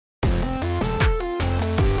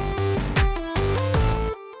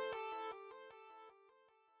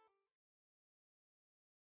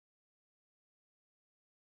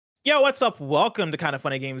Yo, what's up? Welcome to Kind of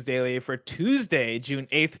Funny Games Daily for Tuesday, June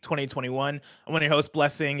 8th, 2021. I'm one of your hosts,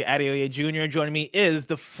 Blessing Adeoye Jr. Joining me is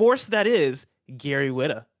the force that is Gary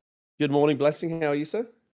Whitta. Good morning, Blessing. How are you, sir?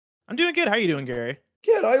 I'm doing good. How are you doing, Gary?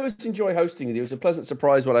 Good. I always enjoy hosting with you. It was a pleasant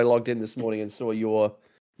surprise when I logged in this morning and saw your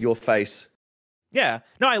face. Yeah.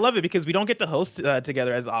 No, I love it because we don't get to host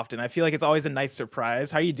together as often. I feel like it's always a nice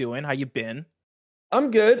surprise. How you doing? How you been? I'm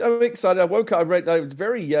good. I'm excited. I woke up. I was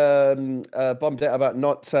very bummed out about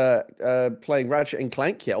not playing Ratchet and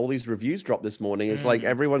Clank yet. All these reviews dropped this morning. It's like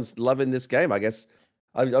everyone's loving this game. I guess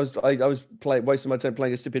I was wasting my time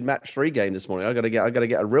playing a stupid match 3 game this morning. I gotta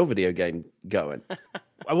get a real video game going.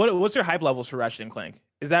 What's your hype levels for Ratchet and Clank?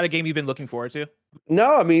 Is that a game you've been looking forward to?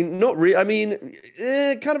 No, I mean not really. I mean,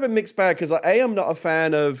 kind of a mixed bag because I'm not a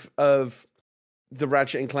fan of the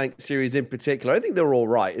Ratchet and Clank series in particular. I think they're all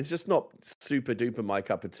right. It's just not super duper my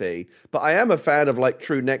cup of tea. But I am a fan of like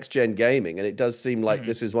true next gen gaming, and it does seem like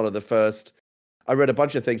this is one of the first. I read a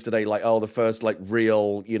bunch of things today, like the first like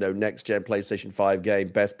real next gen PlayStation 5 game,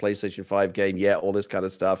 best PlayStation 5 game yet, all this kind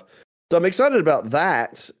of stuff. So I'm excited about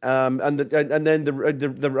that. And then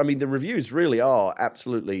the reviews really are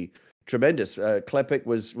absolutely tremendous. Klepek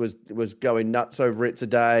was going nuts over it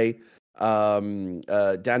today.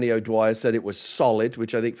 Danny O'Dwyer said it was solid,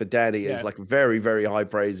 which I think for Danny is like very, very high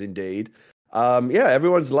praise indeed.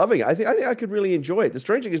 Everyone's loving it. I think I could really enjoy it. The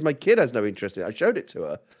strange thing is my kid has no interest in it. I showed it to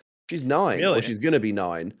her. She's 9, Really? or she's going to be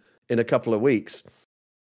 9 in a couple of weeks.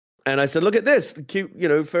 And I said, look at this cute,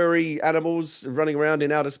 furry animals running around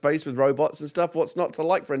in outer space with robots and stuff. What's not to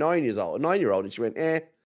like for a 9-year-old? And she went,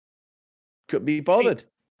 couldn't be bothered. See,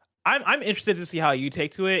 I'm interested to see how you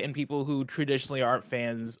take to it and people who traditionally aren't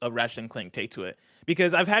fans of Ratchet and Clank take to it.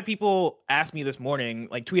 Because I've had people ask me this morning,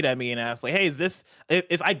 like tweet at me and ask, like, hey, is this,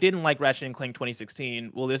 if I didn't like Ratchet and Clank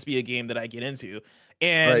 2016, will this be a game that I get into?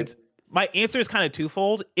 And my answer is kind of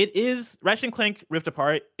twofold. It is, Ratchet and Clank Rift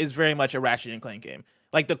Apart is very much a Ratchet and Clank game.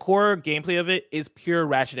 Like the core gameplay of it is pure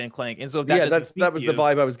Ratchet and Clank. And so if that that was the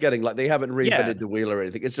vibe I was getting. Like they haven't reinvented the wheel or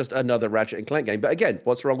anything. It's just another Ratchet and Clank game. But again,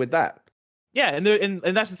 what's wrong with that? Yeah, and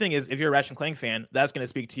that's the thing is, if you're a Ratchet and Clank fan, that's going to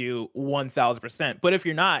speak to you 1,000%. But if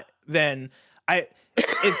you're not, then I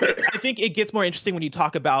think it gets more interesting when you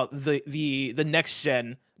talk about the next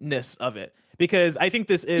gen-ness of it, because I think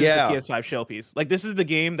this is the PS5 showpiece. Like this is the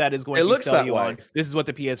game that is going to sell you on. This is what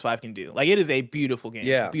the PS5 can do. Like it is a beautiful game.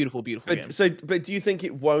 Yeah, beautiful game. But do you think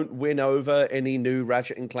it won't win over any new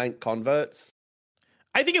Ratchet and Clank converts?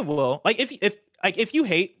 I think it will. Like if you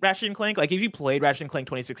hate Ratchet and Clank, like if you played Ratchet and Clank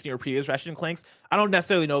 2016 or previous Ratchet and Clanks, I don't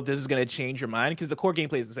necessarily know if this is going to change your mind because the core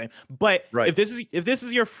gameplay is the same. But if this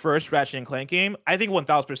is your first Ratchet and Clank game, I think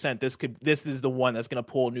 1,000% this is the one that's going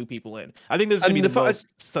to pull new people in. I think this is going to be the most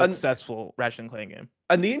successful Ratchet and Clank game.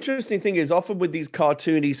 And the interesting thing is, often with these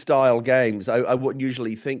cartoony style games, I wouldn't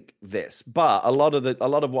usually think this, but a lot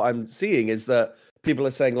of what I'm seeing is that people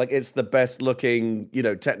are saying like it's the best looking,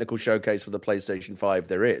 technical showcase for the PlayStation 5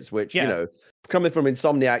 there is, which coming from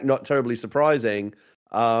Insomniac, not terribly surprising.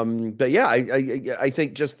 But yeah, I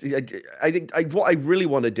think what I really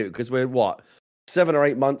want to do, because we're 7 or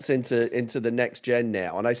 8 months into the next gen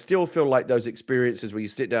now, and I still feel like those experiences where you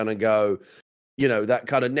sit down and go, that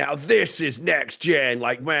kind of, now this is next gen,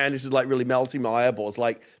 like, man, this is like really melting my eyeballs.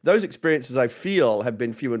 Like those experiences I feel have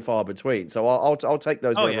been few and far between. So I'll take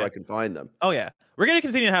those wherever I can find them. Oh yeah. We're going to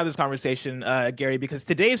continue to have this conversation, Gary, because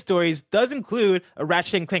today's stories does include a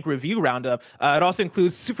Ratchet and Clank review roundup. It also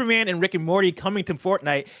includes Superman and Rick and Morty coming to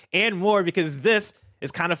Fortnite and more, because this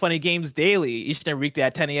is Kind of Funny Games Daily, each and every weekday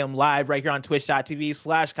at 10 a.m. live right here on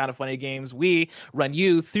twitch.tv/kindoffunnygames. We run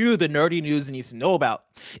you through the nerdy news you need to know about.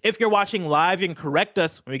 If you're watching live, you can correct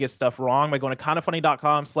us when we get stuff wrong by going to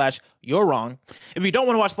kindoffunny.com/you're wrong. If you don't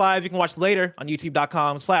want to watch live, you can watch later on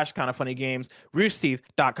youtube.com/kindoffunnygames,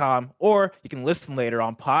 roosterteeth.com, or you can listen later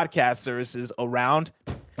on podcast services around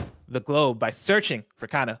the globe by searching for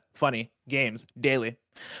Kind of Funny Games Daily.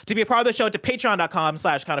 To be a part of the show, to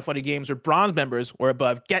patreon.com/kindoffunnygames, where bronze members or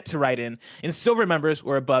above get to write in, and silver members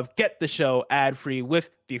or above get the show ad-free with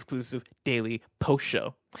the exclusive daily post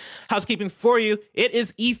show. Housekeeping for you, it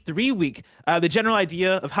is E3 week. The general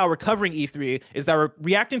idea of how we're covering E3 is that we're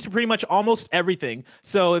reacting to pretty much almost everything.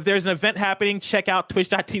 So if there's an event happening, check out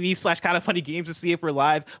twitch.tv/kindoffunnygames to see if we're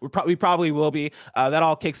live. We probably will be. That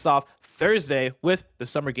all kicks off Thursday with the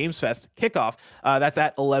Summer Games Fest kickoff. That's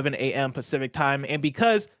at 11 a.m. Pacific time. And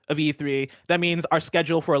because of E3, that means our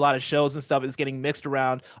schedule for a lot of shows and stuff is getting mixed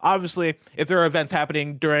around. Obviously, if there are events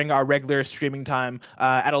happening during our regular streaming time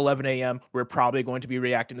at 11 a.m., we're probably going to be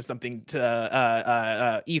reacting to something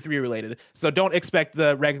to E3 related. So don't expect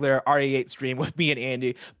the regular RE8 stream with me and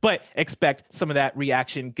Andy, but expect some of that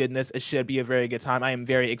reaction goodness. It should be a very good time. I am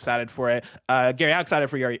very excited for it. Gary, how excited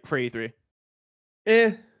for E3?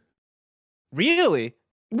 Really?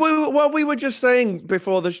 Well, we were just saying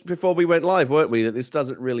before we went live, weren't we, that this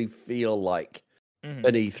doesn't really feel like an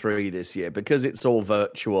E3 this year because it's all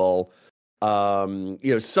virtual.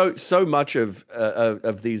 So much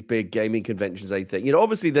of these big gaming conventions, I think,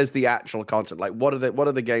 obviously there's the actual content. Like, what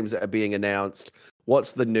are the games that are being announced?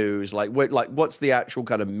 What's the news? What's the actual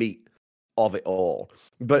kind of meat of it all?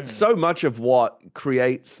 But so much of what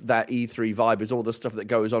creates that E3 vibe is all the stuff that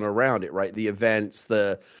goes on around it, right? The events,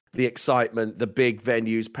 the excitement, the big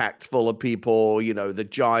venues packed full of people, the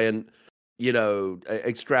giant,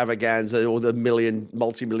 extravaganza, all the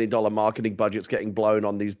multi-million dollar marketing budgets getting blown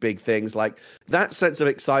on these big things. Like, that sense of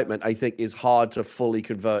excitement, I think, is hard to fully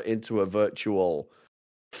convert into a virtual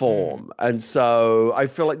form. And so I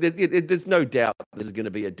feel like there's no doubt this is going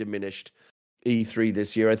to be a diminished E3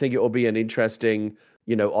 this year. I think it will be an interesting,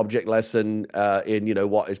 object lesson in,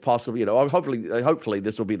 what is possible. Hopefully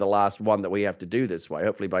this will be the last one that we have to do this way.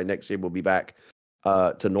 Hopefully by next year we'll be back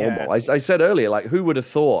to normal. Yeah. I said earlier, like, who would have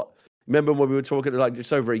thought? Remember when we were talking like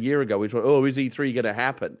just over a year ago, we thought, oh, is E3 going to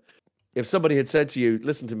happen? If somebody had said to you,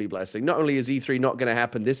 listen to me, Blessing, not only is E3 not going to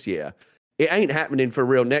happen this year, it ain't happening for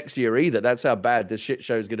real next year either. That's how bad this shit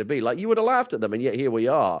show is going to be. Like, you would have laughed at them, and yet here we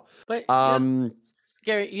are. But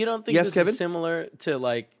Gary, you don't think this is similar to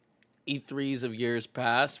like E3s of years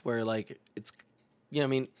past, where like it's,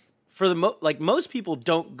 for the most people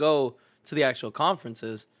don't go to the actual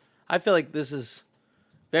conferences. I feel like this is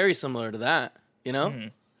very similar to that.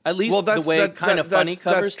 At least the way kind of funny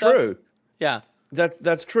cover stuff. That's true. Yeah.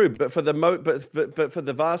 That's true, but for but for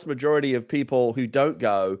the vast majority of people who don't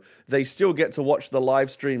go, they still get to watch the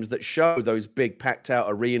live streams that show those big packed out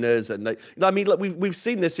arenas. And look, we've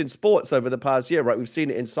seen this in sports over the past year, right? We've seen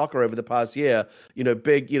it in soccer over the past year.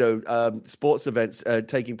 Big sports events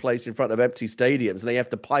taking place in front of empty stadiums, and they have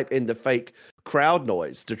to pipe in the fake crowd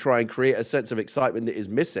noise to try and create a sense of excitement that is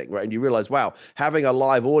missing, right? And you realize, wow, having a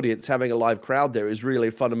live audience, having a live crowd there is really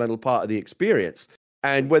a fundamental part of the experience.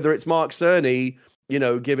 And whether it's Mark Cerny,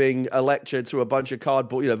 giving a lecture to a bunch of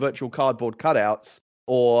cardboard, virtual cardboard cutouts,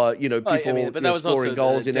 or people scoring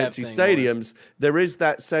goals in empty stadiums, there is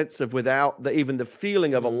that sense of without even the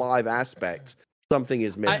feeling of a live aspect, something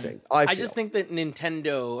is missing. I just think that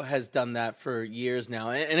Nintendo has done that for years now,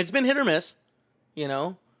 and it's been hit or miss,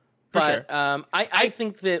 But sure. I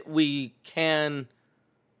think that we can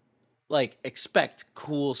expect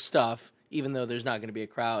cool stuff, even though there's not going to be a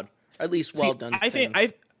crowd. At least done. I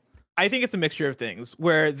think it's a mixture of things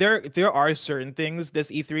where there are certain things this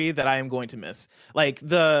E3 that I am going to miss. Like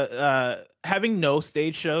the having no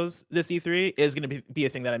stage shows this E3 is going to be a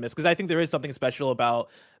thing that I miss, because I think there is something special about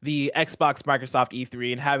the Xbox Microsoft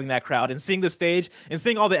E3 and having that crowd and seeing the stage and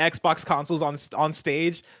seeing all the Xbox consoles on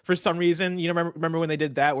stage for some reason. Remember when they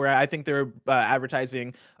did that, where I think they were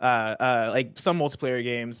advertising like some multiplayer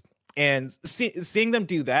games. And seeing them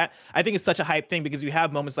do that, I think it's such a hype thing, because you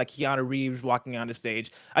have moments like Keanu Reeves walking onto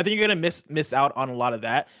stage. I think you're gonna miss out on a lot of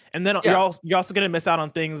that, and then you're also gonna miss out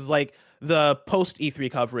on things like the post E3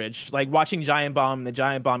 coverage, like watching Giant Bomb and the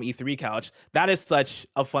Giant Bomb E3 couch. That is such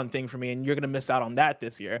a fun thing for me, and you're gonna miss out on that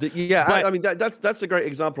this year. That's a great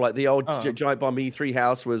example. Like the old Giant Bomb E3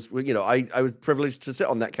 house was, I was privileged to sit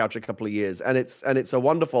on that couch a couple of years, and it's a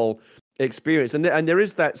wonderful experience, and there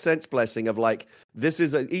is that sense, Blessing, of like, this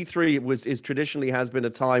is E3 traditionally has been a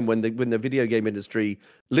time when the video game industry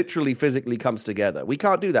literally physically comes together. We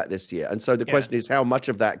can't do that this year, and so the question is how much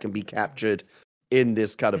of that can be captured in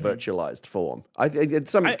this kind of virtualized form. I think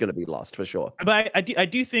something's going to be lost for sure. But I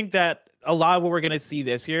do think that a lot of what we're going to see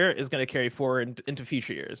this year is going to carry forward into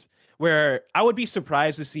future years, where I would be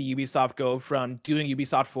surprised to see Ubisoft go from doing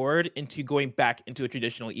Ubisoft Forward into going back into a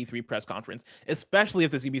traditional E3 press conference, especially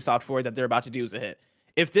if this Ubisoft Forward that they're about to do is a hit.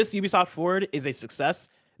 If this Ubisoft Forward is a success,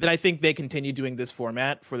 then I think they continue doing this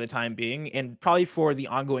format for the time being, and probably for the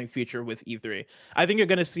ongoing future with E3. I think you're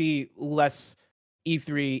going to see less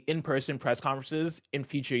E3 in-person press conferences in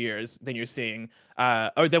future years than you're seeing,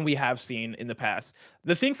 or than we have seen in the past.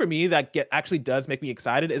 The thing for me that actually does make me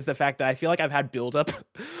excited is the fact that I feel like I've had buildup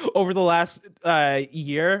over the last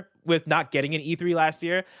year with not getting an E3 last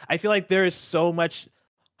year. I feel like there is so much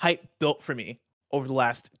hype built for me over the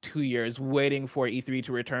last 2 years waiting for E3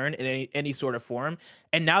 to return in any sort of form.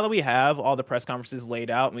 And now that we have all the press conferences laid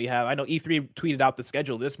out, and I know E3 tweeted out the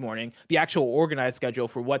schedule this morning, the actual organized schedule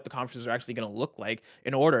for what the conferences are actually going to look like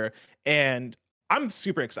in order. And I'm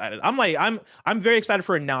super excited. I'm very excited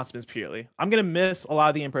for announcements purely. I'm gonna miss a lot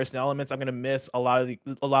of the in-person elements. I'm gonna miss a lot of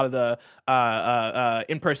the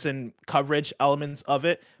in-person coverage elements of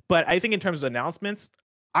it. But I think in terms of announcements,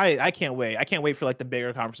 I can't wait. I can't wait for like the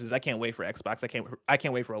bigger conferences. I can't wait for Xbox. I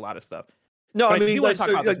can't wait for a lot of stuff. No, I mean, like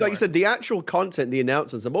you said, the actual content, the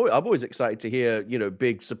announcements. I'm always excited to hear,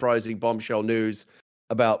 big surprising bombshell news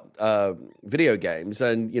about video games.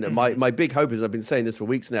 And my big hope is, I've been saying this for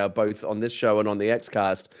weeks now, both on this show and on the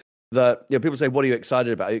Xcast, that people say, what are you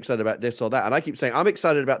excited about? Are you excited about this or that? And I keep saying, I'm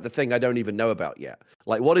excited about the thing I don't even know about yet.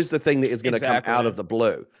 Like, what is the thing that is going to come out of the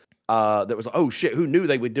blue? That was, oh shit, who knew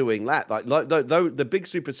they were doing that? Like the big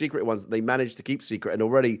super secret ones that they managed to keep secret, and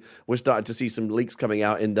already we're starting to see some leaks coming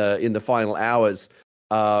out in the final hours.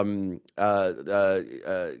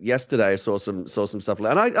 Yesterday I saw some stuff,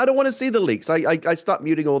 and I don't want to see the leaks. I start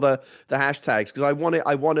muting all the hashtags because I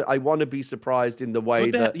want to be surprised in the way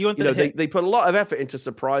that they put a lot of effort into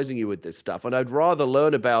surprising you with this stuff, and I'd rather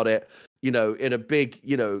learn about it in a big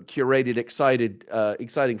curated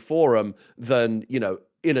exciting forum than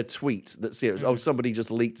in a tweet that says, oh, somebody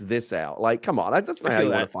just leaked this out. Like, come on, that's not how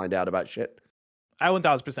you want to find out about shit. I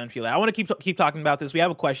 1000% feel that. I want to keep talking about this. We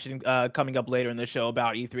have a question coming up later in the show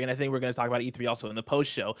about E3, and I think we're going to talk about E3 also in the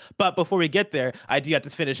post show. But before we get there, I do have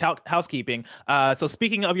to finish housekeeping. So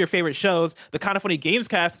speaking of your favorite shows, the Kind of Funny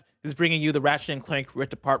Gamescast is bringing you the Ratchet & Clank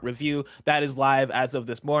Rift Apart review. That is live as of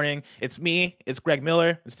this morning. It's me, it's Greg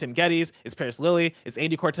Miller, it's Tim Geddes, it's Paris Lilly, it's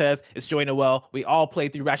Andy Cortez, it's Joy Noel. We all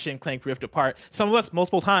played through Ratchet & Clank Rift Apart. Some of us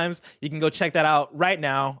multiple times. You can go check that out right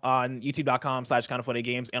now on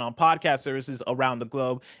youtube.com/kindoffunnygames and on podcast services around the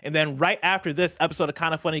globe. And then right after this episode of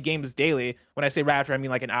Kind of Funny Games Daily, when I say right after, I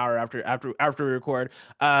mean like an hour after we record,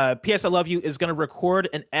 PS I Love You is going to record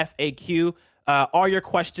an FAQ. All your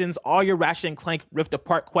questions, all your Ratchet & Clank Rift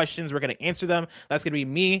Apart questions, we're going to answer them. That's going to be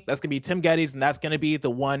me, that's going to be Tim Geddes, and that's going to be the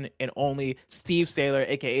one and only Steve Saylor,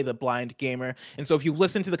 aka the Blind Gamer. And so if you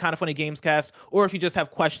listen to the Kind of Funny Gamescast, or if you just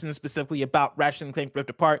have questions specifically about Ratchet & Clank Rift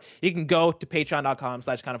Apart, you can go to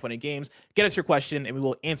patreon.com/kindoffunnygames, get us your question, and we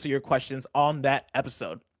will answer your questions on that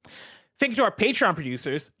episode. Thank you to our Patreon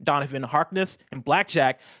producers, Donovan Harkness and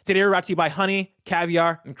Blackjack. Today we're brought to you by Honey,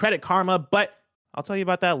 Caviar, and Credit Karma, but I'll tell you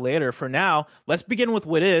about that later. For now, let's begin with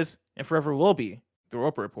what is, and forever will be, the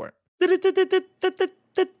Roper Report. It's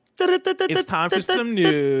time for some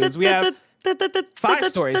news. We have 5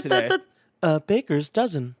 stories today. A baker's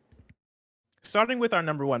dozen. Starting with our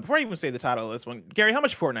number one. Before I even say the title of this one, Gary, how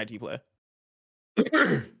much Fortnite do you play?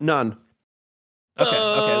 None. Okay.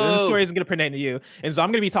 Then the story isn't going to pertain to you. And so I'm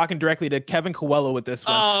going to be talking directly to Kevin Coelho with this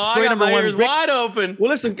one. Story number one. Ears wide open.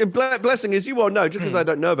 Well, listen, blessing, as you all know, just because I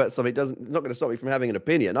don't know about something, not going to stop me from having an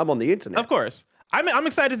opinion. I'm on the internet. Of course. I'm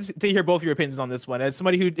excited to hear both your opinions on this one. As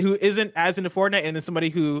somebody who isn't as into Fortnite, and then somebody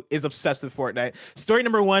who is obsessed with Fortnite. Story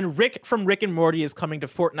number one: Rick from Rick and Morty is coming to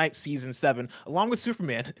Fortnite Season 7, along with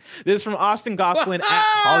Superman. This is from Austin Goslin at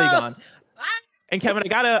Polygon. And Kevin,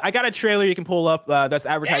 I got a trailer you can pull up that's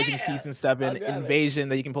advertising Season 7 Invasion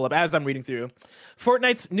that you can pull up as I'm reading through.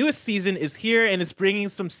 Fortnite's newest season is here, and it's bringing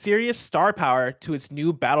some serious star power to its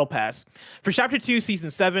new battle pass. For Chapter 2,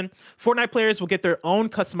 Season 7, Fortnite players will get their own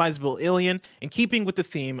customizable alien in keeping with the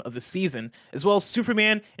theme of the season, as well as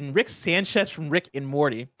Superman and Rick Sanchez from Rick and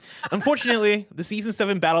Morty. Unfortunately, the Season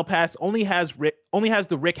 7 battle pass only has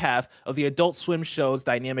the Rick half of the Adult Swim show's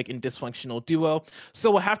dynamic and dysfunctional duo,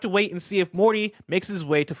 so we'll have to wait and see if Morty makes his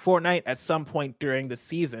way to Fortnite at some point during the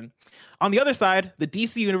season. On the other side, the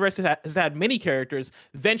DC universe has had many characters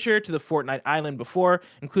venture to the Fortnite island before,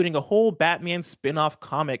 including a whole Batman spin-off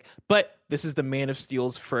comic, but this is the Man of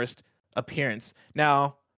Steel's first appearance.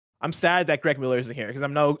 Now, I'm sad that Greg Miller isn't here, because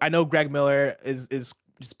I know Greg Miller is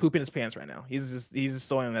just pooping his pants right now. He's just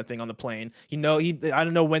soiling that thing on the plane. I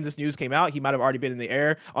don't know when this news came out. He might have already been in the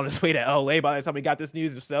air on his way to LA by the time we got this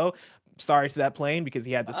news. If so, sorry to that plane, because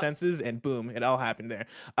he had the senses, and boom, it all happened there.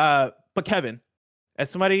 But Kevin, as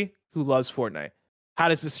somebody who loves Fortnite, how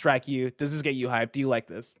does this strike you? Does this get you hyped? Do you like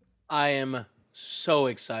this? I am so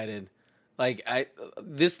excited. Like,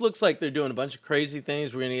 this looks like they're doing a bunch of crazy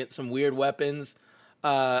things. We're gonna get some weird weapons.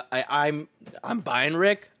 I'm buying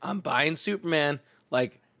Rick. I'm buying Superman.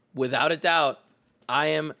 Like, without a doubt, I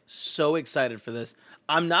am so excited for this.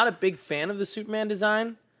 I'm not a big fan of the Superman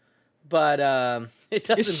design, but it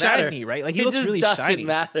doesn't it's matter. Shiny, right? Like, he it looks just really doesn't shiny.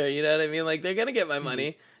 matter. You know what I mean? Like, they're gonna get my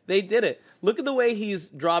money. They did it. Look at the way he's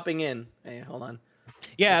dropping in. Hey, hold on.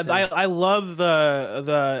 Yeah, I love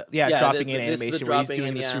the dropping in animation where he's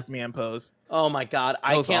doing the Superman pose. Oh my god,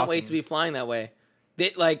 I can't wait to be flying that way.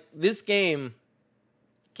 This game,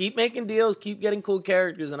 keep making deals, keep getting cool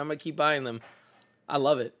characters, and I'm gonna keep buying them. I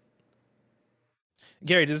love it.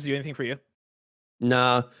 Gary, does this do anything for you?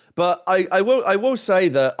 Nah, but I will say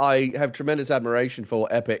that I have tremendous admiration for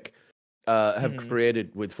what Epic have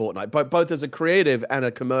created with Fortnite, both as a creative and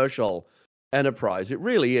a commercial enterprise. It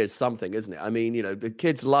really is something, isn't it? I mean, the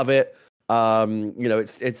kids love it.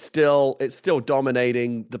 It's still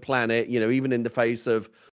dominating the planet. Even in the face of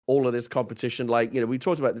all of this competition, we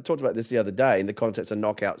talked about this the other day in the context of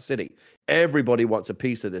Knockout City. Everybody wants a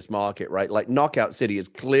piece of this market, right? Like Knockout City is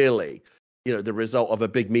clearly the result of a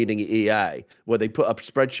big meeting at EA where they put a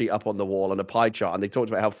spreadsheet up on the wall and a pie chart, and they talked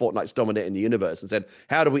about how Fortnite's dominating the universe and said,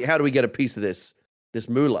 how do we get a piece of this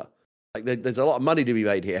moolah? Like there's a lot of money to be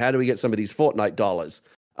made here. How do we get some of these Fortnite dollars?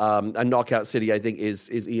 And Knockout City, I think, is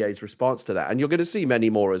EA's response to that. And you're going to see many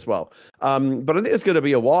more as well. But I think it's going to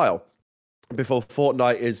be a while before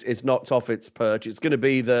Fortnite is knocked off its perch. It's going to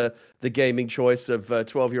be the gaming choice of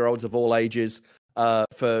 12-year-olds of all ages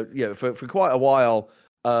for quite a while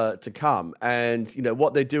to come. And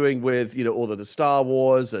what they're doing with all of the Star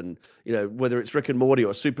Wars and whether it's Rick and Morty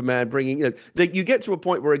or Superman, bringing you get to a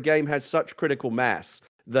point where a game has such critical mass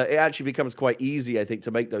that it actually becomes quite easy, I think,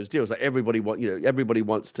 to make those deals. Like everybody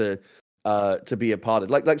wants to be a part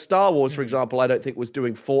of it. Like Star Wars, for example, I don't think was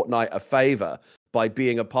doing Fortnite a favor by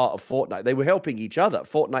being a part of Fortnite. They were helping each other.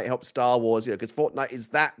 Fortnite helped Star Wars, because Fortnite is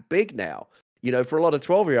that big now. For a lot of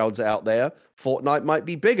 12-year-olds out there, Fortnite might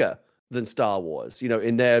be bigger than Star Wars,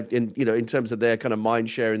 in terms of their kind of mind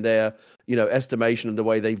share and their, estimation and the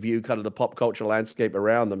way they view kind of the pop culture landscape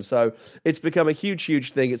around them. So it's become a huge,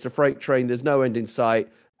 huge thing. It's a freight train. There's no end in sight.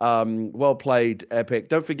 Well played, Epic.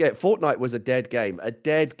 Don't forget, Fortnite was a dead game.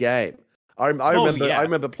 I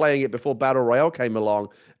remember playing it before Battle Royale came along,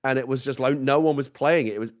 and it was just like no one was playing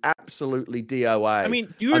it. It was absolutely DOA. I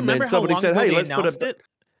mean, do you remember how long ago they announced it?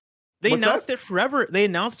 They announced it forever. They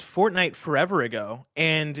announced Fortnite forever ago,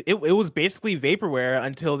 and it was basically vaporware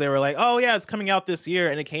until they were like, "Oh yeah, it's coming out this year,"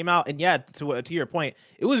 and it came out. And yeah, to your point,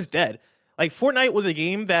 it was dead. Like Fortnite was a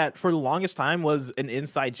game that for the longest time was an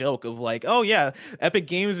inside joke of like, oh yeah, Epic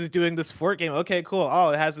Games is doing this Fort game. Okay, cool. Oh,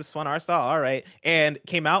 it has this fun art style. All right, and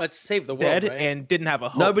came out. Let's save the world. Dead, right? And didn't have a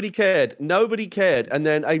hope. Nobody cared. And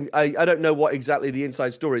then I don't know what exactly the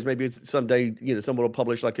inside story is. Maybe someday someone will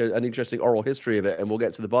publish like an interesting oral history of it, and we'll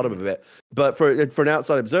get to the bottom of it. But for an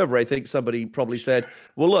outside observer, I think somebody probably said,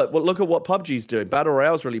 well, look at what PUBG's doing. Battle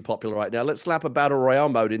Royale's really popular right now. Let's slap a Battle Royale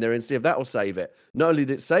mode in there and see if that will save it. Not only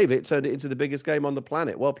did it save it, it turned it into the biggest game on the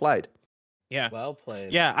planet. Well played. Yeah. Well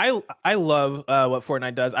played. Yeah, I love what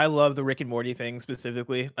Fortnite does. I love the Rick and Morty thing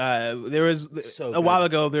specifically. There was a while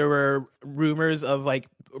ago there were rumors of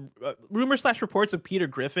rumors/reports of Peter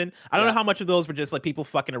Griffin. I don't know how much of those were just like people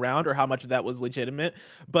fucking around or how much of that was legitimate,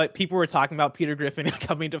 but people were talking about Peter Griffin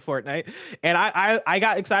coming to Fortnite, and I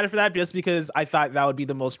got excited for that just because I thought that would be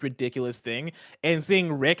the most ridiculous thing. And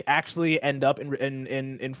seeing Rick actually end up in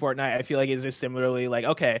Fortnite, I feel like is just similarly like,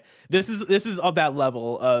 okay, this is of that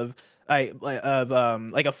level of like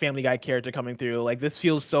a Family Guy character coming through. Like this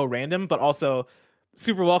feels so random, but also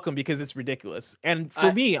super welcome because it's ridiculous. And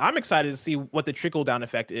for me, I'm excited to see what the trickle down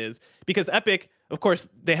effect is, because Epic, of course,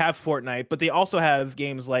 they have Fortnite, but they also have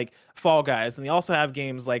games like Fall Guys, and they also have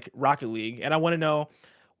games like Rocket League. And I want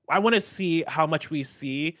to see how much we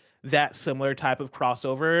see that similar type of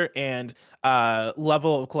crossover and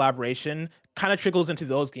level of collaboration kind of trickles into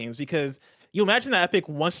those games, because you imagine that Epic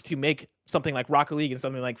wants to make something like Rocket League and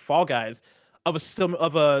something like Fall Guys of a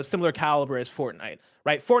similar caliber as Fortnite,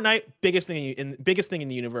 right? Fortnite, biggest thing in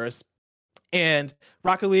the universe, and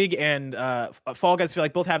Rocket League and Fall Guys feel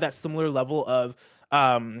like both have that similar level of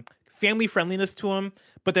family friendliness to them.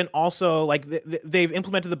 But then also like they've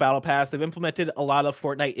implemented the battle pass, they've implemented a lot of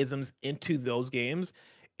Fortnite isms into those games,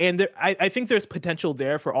 and I think there's potential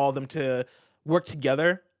there for all of them to work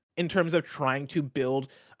together in terms of trying to build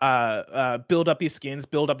up these skins,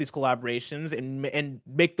 build up these collaborations, and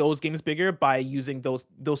make those games bigger by using those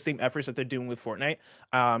same efforts that they're doing with Fortnite,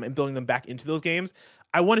 and building them back into those games.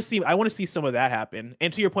 I want to see some of that happen.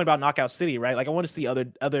 And to your point about Knockout City, right? Like I want to see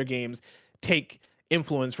other games take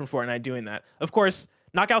influence from Fortnite doing that. Of course,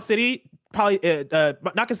 Knockout City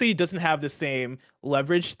doesn't have the same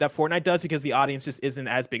leverage that Fortnite does because the audience just isn't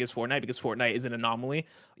as big as Fortnite, because Fortnite is an anomaly,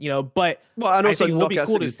 But and also I think it would be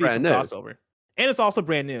cool to see some crossover. And it's also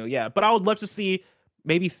brand new, yeah. But I would love to see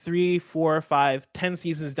maybe 3, 4, 5, 10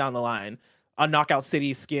 seasons down the line a Knockout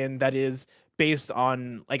City skin that is based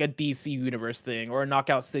on like a DC universe thing, or a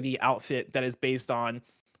Knockout City outfit that is based on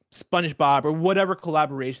SpongeBob or whatever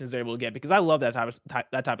collaborations they're able to get, because I love that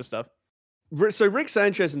type of stuff. So Rick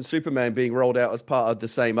Sanchez and Superman being rolled out as part of the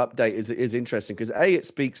same update is interesting because it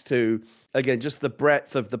speaks to, again, just the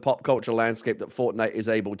breadth of the pop culture landscape that Fortnite is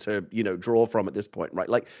able to, draw from at this point, right?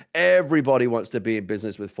 Like everybody wants to be in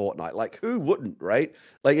business with Fortnite. Like who wouldn't, right?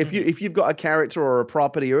 Like if you've got a character or a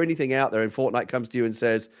property or anything out there and Fortnite comes to you and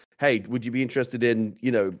says, hey, would you be interested in,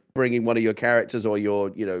 bringing one of your characters or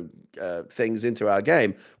your, things into our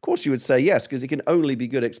game? Of course you would say yes, because it can only be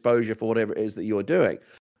good exposure for whatever it is that you're doing.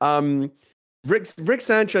 Rick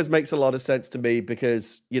Sanchez makes a lot of sense to me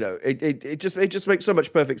because it just makes so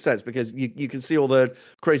much perfect sense because you can see all the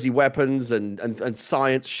crazy weapons and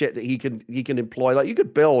science shit that he can employ. Like you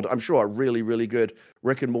could build, I'm sure, a really, really good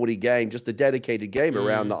Rick and Morty game, just a dedicated game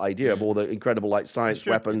around the idea of all the incredible like science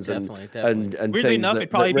weapons and weirdly things enough, it'd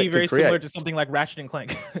probably be very similar to something like Ratchet and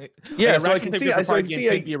Clank. Yeah, so I can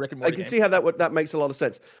see how that makes a lot of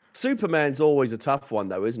sense. Superman's always a tough one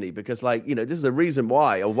though, isn't he? Because this is the reason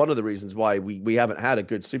why, or one of the reasons why we haven't had a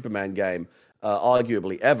good Superman game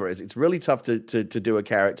arguably ever, is it's really tough to do a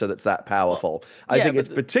character that's that powerful. I think it's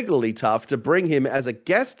particularly tough to bring him as a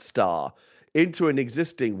guest star into an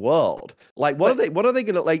existing world. Like, what are they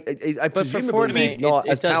going to like? I presume he's not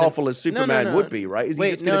as powerful as Superman would be, right? Is he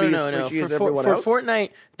just going to be as squishy as everyone else? For Fortnite,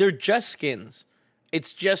 they're just skins.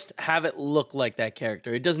 It's just have it look like that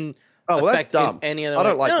character. It doesn't. Oh, well, that's dumb. Any other I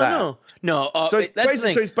don't like that. No. So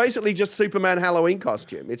it's basically just Superman Halloween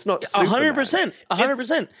costume. It's not 100%.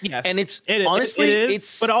 100%. Yes, and it's honestly,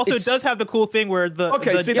 it's but also it does have the cool thing where the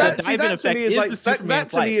that to me is like that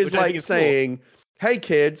to me is like saying, "Hey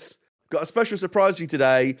kids, got a special surprise for you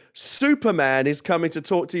today. Superman is coming to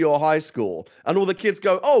talk to your high school." And all the kids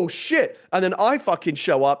go, "Oh, shit." And then I fucking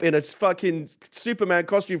show up in a fucking Superman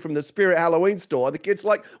costume from the Spirit Halloween store. And the kid's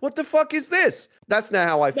like, "What the fuck is this?" That's now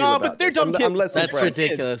how I feel about but they're this. dumb kids. I'm less That's impressed.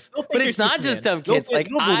 ridiculous. But it's not just dumb kids.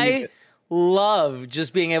 I love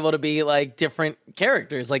just being able to be like different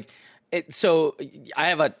characters. So I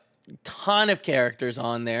have a ton of characters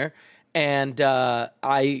on there. And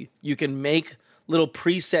you can make little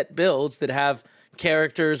preset builds that have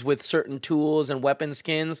characters with certain tools and weapon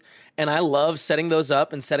skins, and I love setting those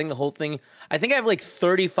up and setting the whole thing. I think I have like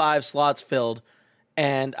 35 slots filled,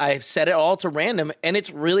 and I've set it all to random, and it's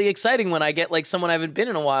really exciting when I get like someone I haven't been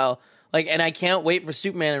in a while, and I can't wait for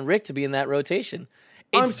Superman and Rick to be in that rotation.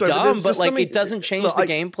 It's dumb, but it doesn't change the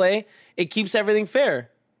gameplay. It keeps everything fair.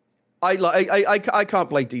 I can't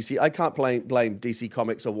blame DC. I can't blame DC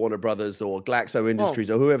Comics or Warner Brothers or Glaxo Industries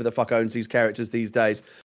or whoever the fuck owns these characters these days.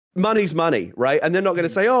 Money's money, right? And they're not going to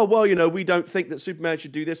say, "Oh, well, we don't think that Superman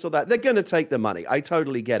should do this or that." They're going to take the money. I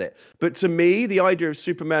totally get it. But to me, the idea of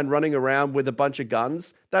Superman running around with a bunch of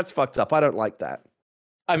guns, that's fucked up. I don't like that.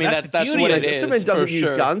 I mean, that's what it is. Superman doesn't use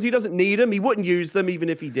guns. He doesn't need them. He wouldn't use them even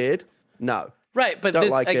if he did. No. Right, but you're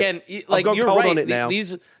right.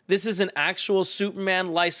 This is an actual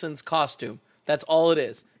Superman licensed costume. That's all it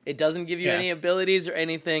is. It doesn't give you any abilities or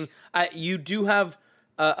anything. You do have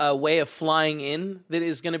a way of flying in that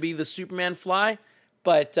is going to be the Superman fly,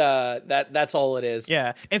 but that's all it is.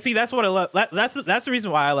 Yeah, and see, that's what I love. That's the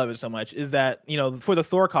reason why I love it so much is that for the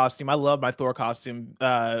Thor costume, I love my Thor costume.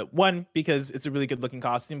 One, because it's a really good looking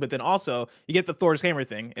costume, but then also you get the Thor's hammer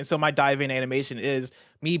thing, and so my dive-in animation is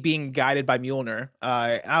me being guided by Mjolnir.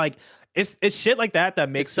 And I like. It's shit like that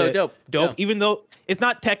makes it dope. Yeah. Even though it's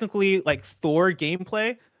not technically like Thor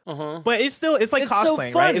gameplay, but it's like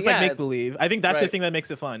cosplaying, so right? It's like make believe. I think that's the thing that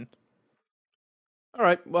makes it fun. All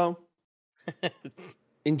right, well,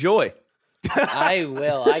 enjoy. I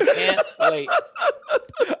will. I can't wait.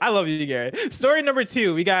 I love you, Gary. Story number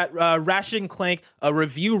 2, we got Ratchet and Clank, a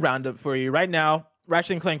review roundup for you right now.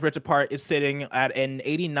 Ratchet and Clank Rift Apart is sitting at an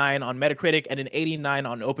 89 on Metacritic and an 89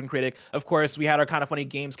 on OpenCritic. Of course, we had our Kind of Funny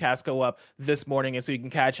Games cast go up this morning, and so you can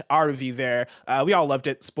catch our review there. We all loved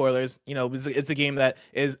it. Spoilers. It's a game that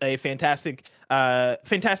is a fantastic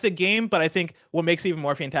game, but I think what makes it even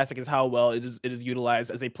more fantastic is how well it is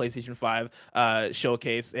utilized as a PlayStation 5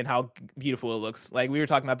 showcase and how beautiful it looks. Like, we were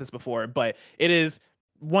talking about this before, but it is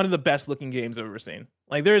one of the best looking games I've ever seen.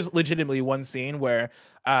 Like, there's legitimately one scene where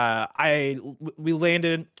I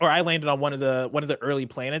landed on one of the early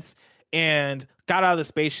planets and got out of the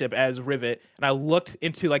spaceship as Rivet, and I looked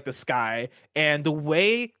into like the sky, and the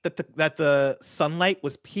way that the sunlight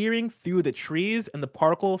was peering through the trees and the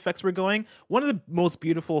particle effects were going, one of the most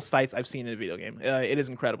beautiful sights I've seen in a video game. It is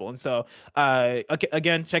incredible. And so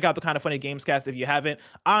again, check out the Kind of Funny Games cast if you haven't.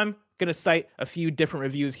 I'm gonna cite a few different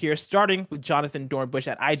reviews here, starting with Jonathan Dornbush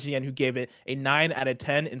at IGN, who gave it a 9 out of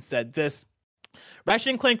 10 and said this: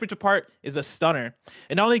 Ratchet & Clank Rift Apart is a stunner.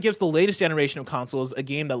 It not only gives the latest generation of consoles a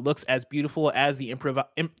game that looks as beautiful as the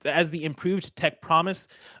improved tech promise,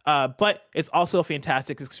 but it's also a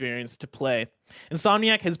fantastic experience to play.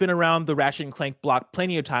 Insomniac has been around the Ratchet & Clank block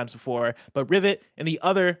plenty of times before, but Rivet and the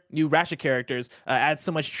other new Ratchet characters add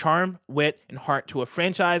so much charm, wit, and heart to a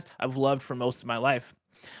franchise I've loved for most of my life.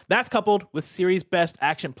 That's coupled with series best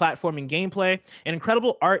action platforming gameplay and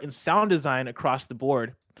incredible art and sound design across the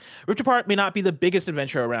board. Rift Apart may not be the biggest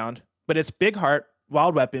adventure around, but its big heart,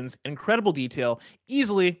 wild weapons, and incredible detail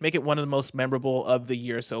easily make it one of the most memorable of the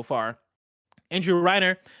year so far. Andrew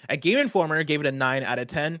Reiner at Game Informer gave it a 9 out of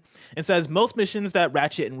 10 and says most missions that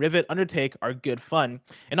Ratchet and Rivet undertake are good fun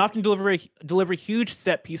and often deliver huge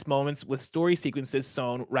set-piece moments with story sequences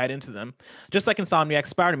sewn right into them, just like Insomniac's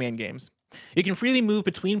Spider-Man games. You can freely move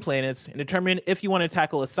between planets and determine if you want to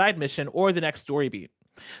tackle a side mission or the next story beat.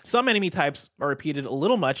 Some enemy types are repeated a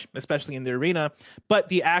little much, especially in the arena, but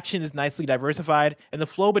the action is nicely diversified and the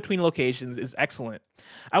flow between locations is excellent.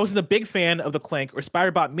 I wasn't a big fan of the Clank or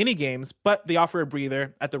Spider-Bot minigames, but they offer a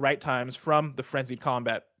breather at the right times from the frenzied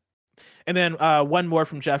combat. And then one more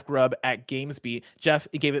from Jeff Grubb at GamesBeat. Jeff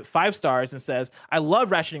gave it 5 stars and says, I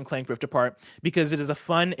love Ratchet & Clank Rift Apart because it is a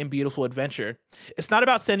fun and beautiful adventure. It's not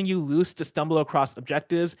about sending you loose to stumble across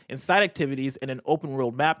objectives and side activities in an open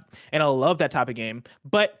world map, and I love that type of game.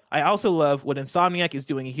 But I also love what Insomniac is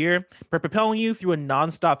doing here by propelling you through a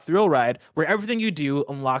non-stop thrill ride where everything you do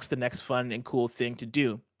unlocks the next fun and cool thing to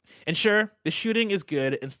do. And sure, the shooting is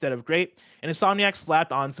good instead of great, and Insomniac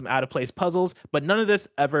slapped on some out-of-place puzzles, but none of this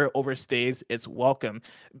ever overstays its welcome.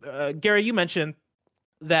 Gary, you mentioned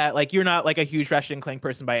that like you're not like a huge Ratchet and Clank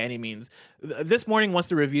person by any means. This morning, once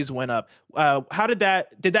the reviews went up, how did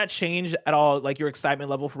that change at all? Like your excitement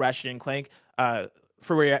level for Ratchet and Clank,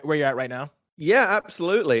 for where you're at right now? Yeah,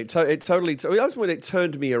 absolutely. It totally. I was when it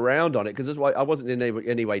turned me around on it because I wasn't in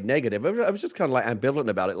any way negative. I was just kind of like ambivalent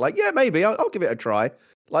about it. Like, yeah, maybe I'll give it a try.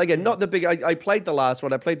 Like again, not the big. I played the last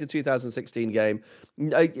one. I played the 2016 game,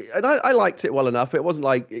 and I liked it well enough. It wasn't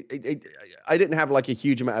like I didn't have like a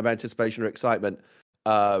huge amount of anticipation or excitement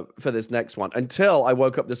for this next one until I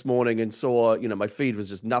woke up this morning and saw my feed was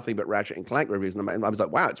just nothing but Ratchet and Clank reviews, and I was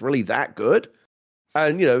like, wow, it's really that good.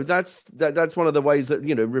 And that's one of the ways that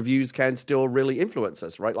reviews can still really influence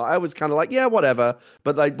us, right? Like I was kind of like, yeah, whatever.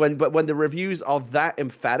 But like when the reviews are that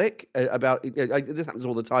emphatic about this happens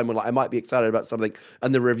all the time when like I might be excited about something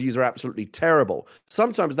and the reviews are absolutely terrible.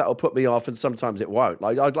 Sometimes that will put me off, and sometimes it won't.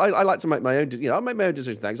 Like I like to make my own, I make my own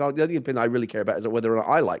decision. Things. The only opinion I really care about is whether or not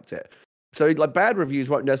I liked it. So like bad reviews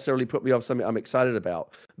won't necessarily put me off something I'm excited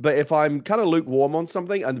about. But if I'm kind of lukewarm on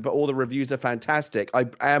something but all the reviews are fantastic, I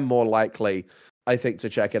am more likely, I think, to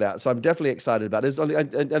check it out. So I'm definitely excited about it.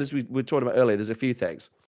 And as we were talking about earlier, there's a few things.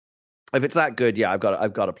 If it's that good, yeah, I've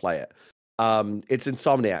got to play it. It's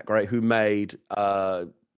Insomniac, right? Who made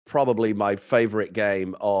probably my favorite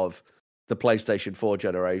game of the PlayStation 4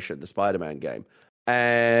 generation, the Spider-Man game,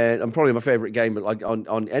 and probably my favorite game like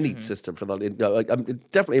on any system for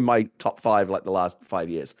definitely in my top 5 like the last 5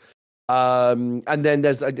 years. And then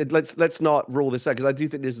there's let's not rule this out because I do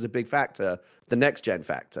think this is a big factor, the next gen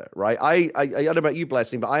factor, right? I don't know about you,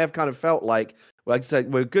 Blessing, but I have kind of felt like I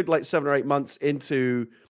said, we're good like 7 or 8 months into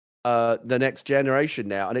the next generation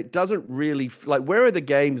now, and it doesn't really like where are the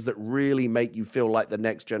games that really make you feel like the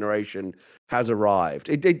next generation has arrived?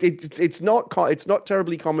 It's not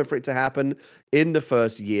terribly common for it to happen in the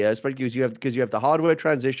first year, especially because you have the hardware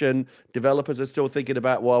transition. Developers are still thinking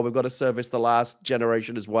about, well, we've got to service the last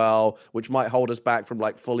generation as well, which might hold us back from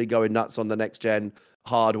like fully going nuts on the next gen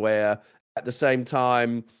hardware. At the same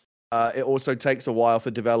time, it also takes a while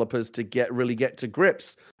for developers to really get to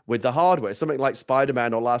grips with the hardware. Something like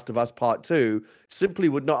Spider-Man or Last of Us Part 2 simply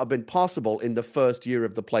would not have been possible in the first year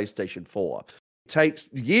of the PlayStation 4. It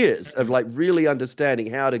takes years of like really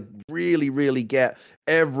understanding how to really get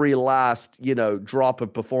every last, drop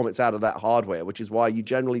of performance out of that hardware, which is why you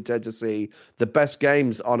generally tend to see the best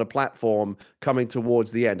games on a platform coming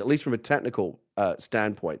towards the end, at least from a technical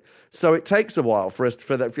standpoint. So it takes a while for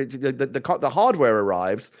the hardware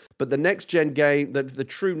arrives, but the next gen game, the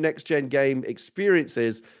true next gen game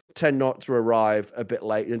experiences tend not to arrive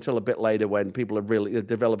until a bit later when the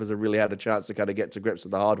developers have really had a chance to kind of get to grips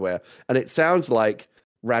with the hardware. And it sounds like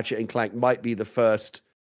Ratchet and Clank might be the first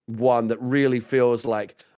one that really feels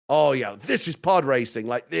like, oh yeah, this is pod racing,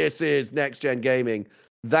 like this is next gen gaming.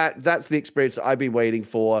 That's the experience that I've been waiting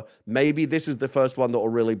for. Maybe this is the first one that will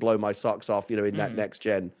really blow my socks off, in that next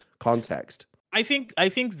gen context. I think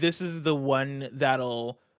this is the one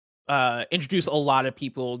that'll introduce a lot of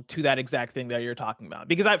people to that exact thing that you're talking about.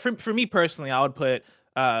 Because for me personally, I would put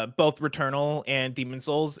both Returnal and Demon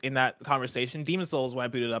Souls in that conversation. Demon Souls, when I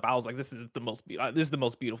booted up, I was like, this is the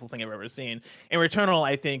most beautiful thing I've ever seen. And Returnal,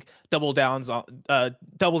 I think, doubles down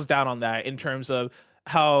on that in terms of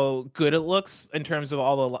how good it looks, in terms of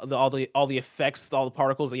all the effects, all the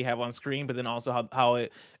particles that you have on screen, but then also how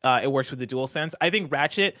it works with the DualSense. I think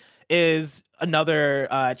Ratchet is another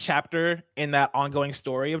chapter in that ongoing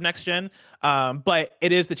story of next gen, but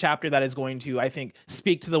it is the chapter that is going to, I think,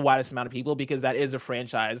 speak to the widest amount of people, because that is a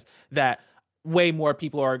franchise that way more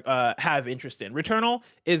people are have interest in. Returnal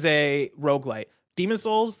is a roguelite. Demon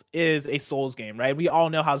Souls is a Souls game, right? We all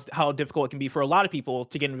know how difficult it can be for a lot of people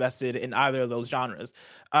to get invested in either of those genres.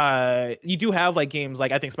 You do have like games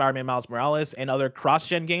like, I think, Spider-Man Miles Morales and other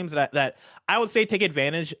cross-gen games that I would say take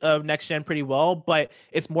advantage of next gen pretty well, but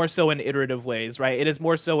it's more so in iterative ways, right? It is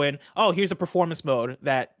more so in, oh, here's a performance mode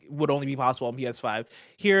that would only be possible on PS5.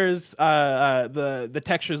 Here's the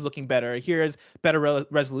textures looking better. Here's better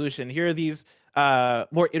resolution. Here are these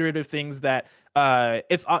more iterative things that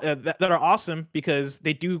that are awesome, because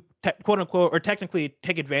they do quote unquote or technically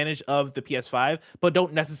take advantage of the PS5, but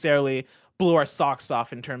don't necessarily blow our socks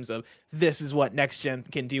off in terms of this is what next gen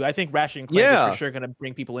can do. I think Ratchet and Clank is for sure going to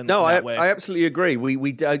bring people in. No, that way. I absolutely agree.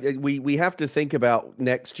 We have to think about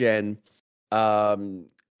next gen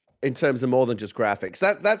in terms of more than just graphics.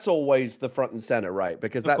 That's always the front and center, right?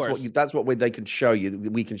 Because that's what they can show you.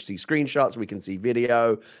 We can see screenshots, we can see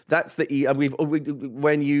video. That's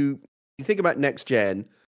when you think about next gen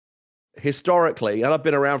historically, and I've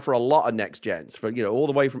been around for a lot of next gens, for all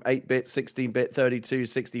the way from 8-bit, 16-bit, 32,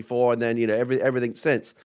 64, and then everything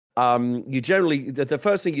since. You generally, the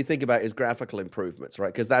first thing you think about is graphical improvements,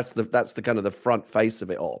 right? Because that's the kind of the front face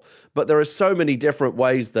of it all. But there are so many different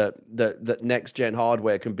ways that next gen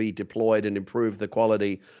hardware can be deployed and improve the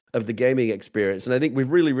quality of the gaming experience. And I think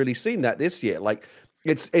we've really, really seen that this year. Like,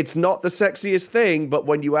 it's not the sexiest thing, but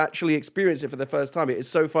when you actually experience it for the first time, it is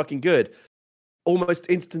so fucking good. Almost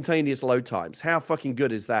instantaneous load times. How fucking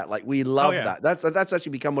good is that? Like, we love that. That's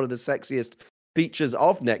actually become one of the sexiest features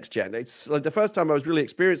of next gen. It's like the first time I was really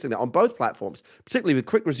experiencing that on both platforms, particularly with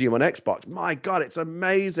Quick Resume on Xbox. My God, it's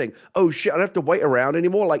amazing. Oh shit, I don't have to wait around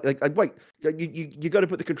anymore. Like wait, you got to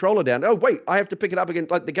put the controller down. Oh wait, I have to pick it up again.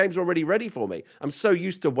 Like, the game's already ready for me. I'm so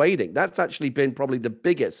used to waiting. That's actually been probably the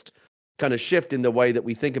biggest kind of shift in the way that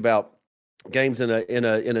we think about games in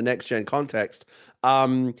a next gen context.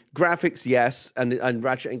 Graphics, yes, and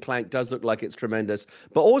Ratchet and Clank does look like it's tremendous,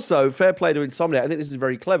 but also fair play to Insomniac. I think this is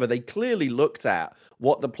very clever. They clearly looked at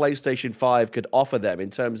what the PlayStation 5 could offer them in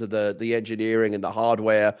terms of the engineering and the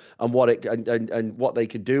hardware and what it and what they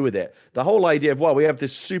could do with it. The whole idea of, well, we have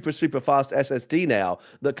this super fast SSD now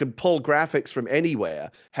that can pull graphics from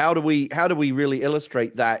anywhere. How do we really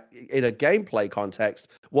illustrate that in a gameplay context?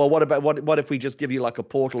 Well, what if we just give you like a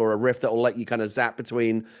portal or a rift that will let you kind of zap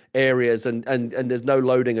between areas and there's no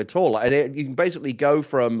loading at all, and you can basically go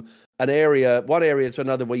from one area to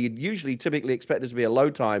another where you'd typically expect there to be a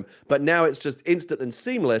load time, but now it's just instant and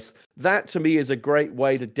seamless. That to me is a great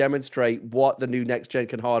way to demonstrate what the new next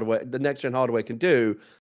gen hardware can do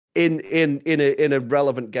in a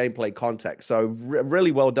relevant gameplay context. So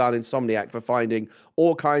really well done, Insomniac, for finding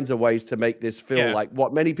all kinds of ways to make this feel like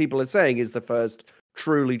what many people are saying is the first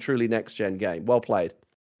truly next gen game. Well played.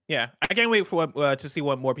 Yeah, I can't wait for to see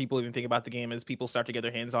what more people even think about the game as people start to get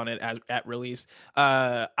their hands on it at release.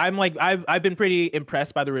 I've been pretty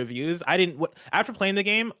impressed by the reviews. After playing the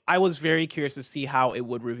game, I was very curious to see how it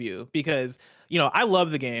would review, because I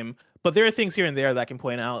love the game, but there are things here and there that I can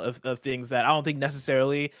point out of things that I don't think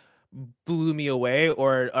necessarily blew me away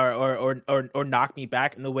or knocked me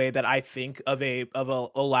back in the way that I think of a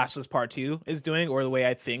Last of Us Part 2 is doing, or the way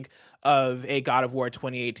I think of a God of War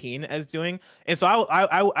 2018 as doing. And so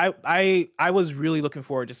I was really looking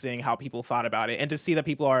forward to seeing how people thought about it, and to see that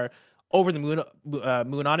people are over the moon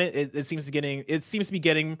on it. It seems to be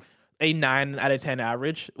getting a 9 out of 10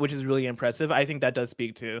 average, which is really impressive. I think that does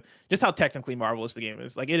speak to just how technically marvelous the game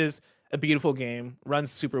is. Like, it is a beautiful game, runs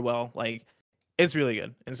super well. Like, it's really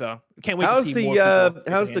good, and so can't wait to see more people.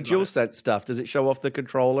 How's the DualSense stuff? Does it show off the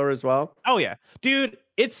controller as well? Oh yeah, dude,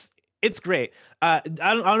 it's great. I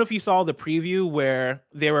don't know if you saw the preview where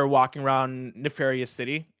they were walking around Nefarious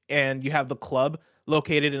City, and you have the club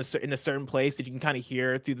located in a certain place that you can kind of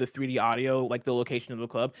hear through the 3D audio, like the location of the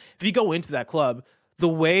club. If you go into that club, the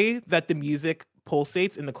way that the music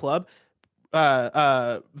pulsates in the club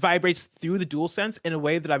vibrates through the DualSense in a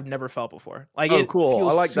way that I've never felt before. Like, oh, it cool.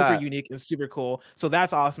 feels I like super that. unique and super cool. So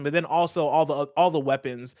that's awesome. But then also all the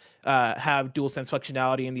weapons have DualSense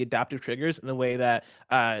functionality and the adaptive triggers in the way that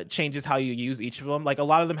changes how you use each of them. Like, a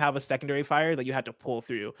lot of them have a secondary fire that you have to pull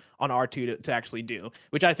through on R2 to actually do,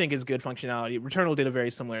 which I think is good functionality. Returnal did a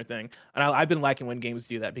very similar thing, and I've been liking when games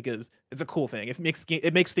do that because it's a cool thing.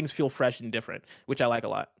 It makes things feel fresh and different, which I like a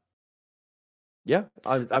lot. Yeah,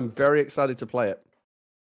 I'm very excited to play it.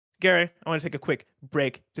 Gary, I want to take a quick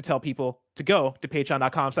break to tell people to go to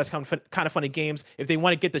patreon.com/kindafunnygames if they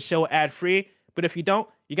want to get the show ad free. But if you don't,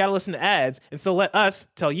 you got to listen to ads. And so let us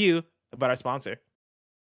tell you about our sponsor.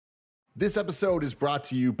 This episode is brought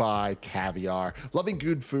to you by Caviar. Loving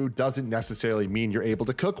good food doesn't necessarily mean you're able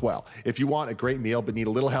to cook well. If you want a great meal but need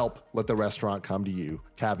a little help, let the restaurant come to you.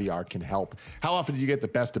 Caviar can help. How often do you get the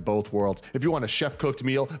best of both worlds? If you want a chef-cooked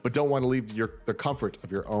meal but don't want to leave the comfort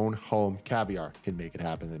of your own home, Caviar can make it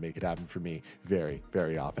happen. They make it happen for me very,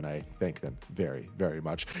 very often. I thank them very, very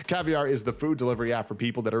much. Caviar is the food delivery app for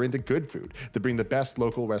people that are into good food. They bring the best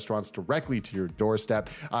local restaurants directly to your doorstep.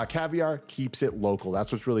 Caviar keeps it local.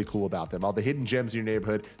 That's what's really cool about them. All the hidden gems in your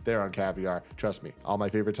neighborhood, they're on Caviar. Trust me, all my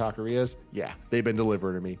favorite taquerias, yeah, they've been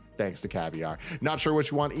delivered to me thanks to Caviar. Not sure what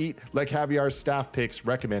you want to eat? Let Caviar's staff picks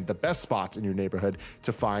recommend the best spots in your neighborhood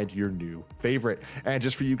to find your new favorite. And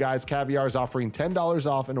just for you guys, Caviar is offering $10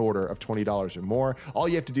 off an order of $20 or more. All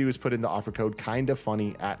you have to do is put in the offer code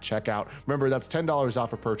KINDAFUNNY at checkout. Remember, that's $10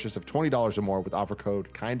 off a purchase of $20 or more with offer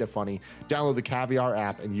code KINDAFUNNY. Download the Caviar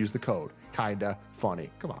app and use the code KINDAFUNNY.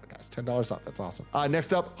 Come on, guys, $10 off. That's awesome.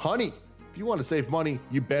 Next up, Honey. If you want to save money,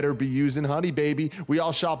 you better be using Honey, baby. We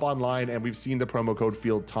all shop online, and we've seen the promo code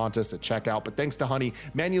field taunt us at checkout. But thanks to Honey,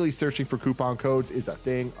 manually searching for coupon codes is a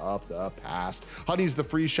thing of the past. Honey's the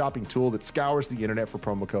free shopping tool that scours the internet for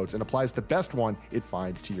promo codes and applies the best one it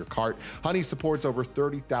finds to your cart. Honey supports over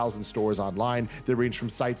 30,000 stores online that range from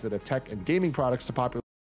sites that have tech and gaming products to popular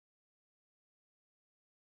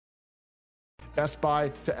Best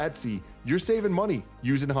Buy to Etsy. You're saving money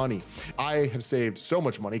using Honey. I have saved so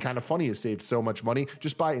much money. Kinda Funny has saved so much money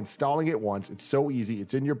just by installing it once. It's so easy.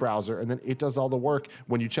 It's in your browser, and then it does all the work.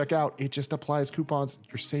 When you check out, it just applies coupons.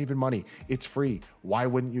 You're saving money. It's free. Why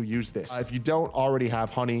wouldn't you use this? If you don't already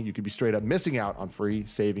have Honey, you could be straight up missing out on free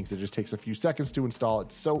savings. It just takes a few seconds to install.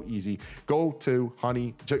 It's so easy. Go to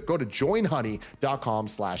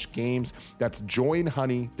joinhoney.com/games. That's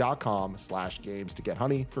joinhoney.com/games to get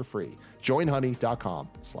Honey for free.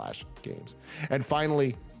 joinhoney.com/games. And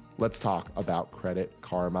finally, let's talk about Credit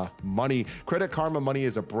Karma Money. Credit Karma Money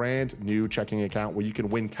is a brand new checking account where you can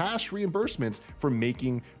win cash reimbursements for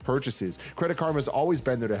making purchases. Credit Karma has always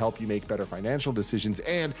been there to help you make better financial decisions,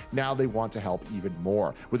 and now they want to help even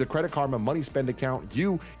more. With a Credit Karma Money spend account,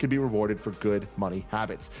 you can be rewarded for good money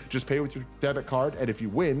habits. Just pay with your debit card, and if you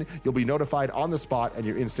win, you'll be notified on the spot, and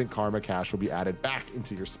your instant Karma cash will be added back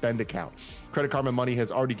into your spend account. Credit Karma Money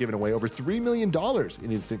has already given away over $3 million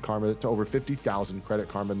in instant Karma to over 50,000 Credit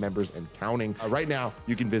Karma members and counting. Right now,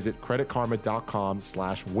 you can visit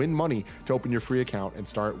creditkarma.com/winmoney to open your free account and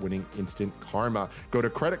start winning instant Karma. Go to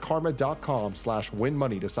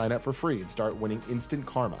creditkarma.com/winmoney to sign up for free and start winning instant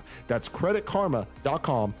Karma. That's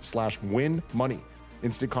creditkarma.com/winmoney.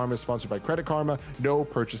 Instant Karma is sponsored by Credit Karma. No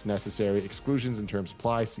purchase necessary. Exclusions and terms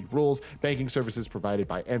apply. See rules. Banking services provided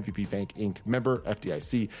by MVP Bank Inc. Member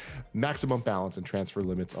FDIC. Maximum balance and transfer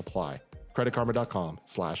limits apply.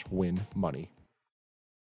 creditkarma.com/winmoney.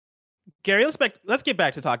 Gary, let's get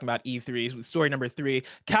back to talking about E3s with story number 3.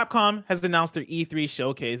 Capcom has announced their E3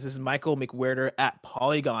 showcase. This is Michael McWherter at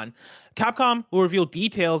Polygon. Capcom will reveal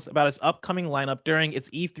details about its upcoming lineup during its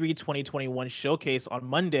E3 2021 showcase on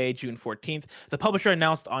Monday, June 14th. The publisher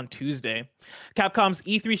announced on Tuesday. Capcom's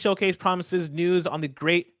E3 showcase promises news on the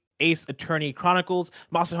great Ace Attorney Chronicles,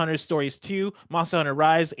 Monster Hunter Stories 2, Monster Hunter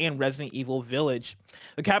Rise, and Resident Evil Village.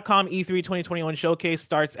 The Capcom E3 2021 showcase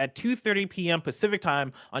starts at 2:30 p.m. Pacific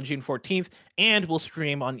time on June 14th and will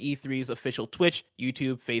stream on E3's official Twitch,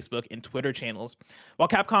 YouTube, Facebook, and Twitter channels. While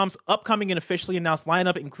Capcom's upcoming and officially announced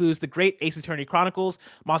lineup includes the great Ace Attorney Chronicles,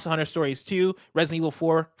 Monster Hunter Stories 2, Resident Evil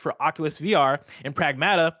 4 for Oculus VR, and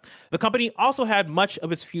Pragmata, the company also had much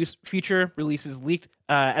of its future releases leaked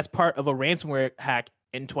as part of a ransomware hack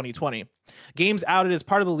in 2020. Games outed as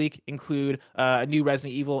part of the leak include a new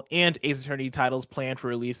Resident Evil and Ace Attorney titles planned for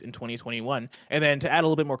release in 2021. And then to add a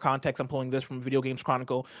little bit more context, I'm pulling this from Video Games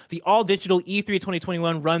Chronicle. The all-digital E3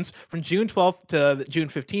 2021 runs from June 12th to June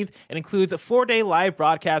 15th and includes a 4-day live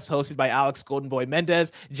broadcast hosted by Alex Goldenboy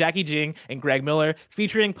Mendez, Jackie Jing, and Greg Miller,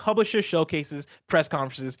 featuring publisher showcases, press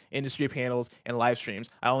conferences, industry panels, and live streams.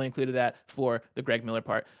 I only included that for the Greg Miller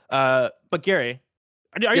part. But Gary,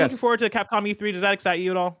 Are you looking forward to Capcom E3? Does that excite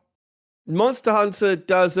you at all? Monster Hunter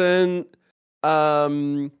doesn't.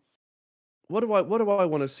 What do I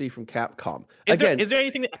want to see from Capcom? Is there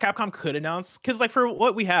anything that Capcom could announce? Because like for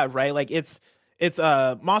what we have, right? Like it's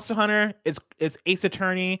Monster Hunter, it's Ace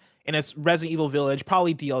Attorney, and it's Resident Evil Village,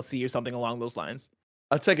 probably DLC or something along those lines.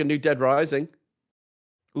 I'd take a new Dead Rising.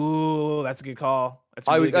 Ooh, that's a good call.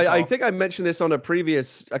 I think I mentioned this on a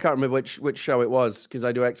previous. I can't remember which show it was because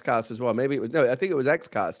I do XCast as well. Maybe it was I think it was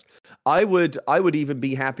XCast. I would even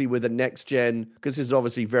be happy with a next gen because this is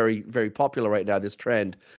obviously very very popular right now. This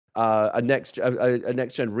trend, a next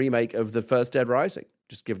gen remake of the first Dead Rising.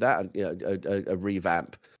 Just give that a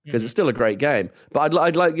revamp because it's still a great game. But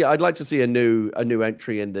I'd like to see a new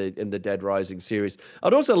entry in the Dead Rising series.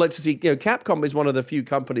 I'd also like to see Capcom is one of the few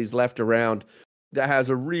companies left around that has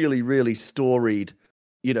a really, really storied,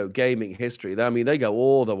 gaming history. I mean, they go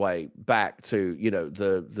all the way back to,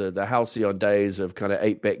 the halcyon days of kind of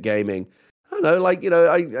 8-bit gaming. I don't know,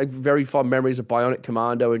 I have very fond memories of Bionic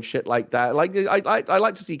Commando and shit like that. Like, I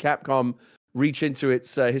like to see Capcom reach into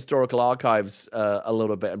its historical archives a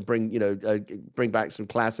little bit and bring back some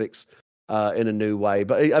classics in a new way.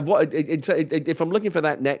 But if I'm looking for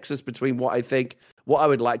that nexus between what I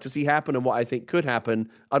would like to see happen and what I think could happen,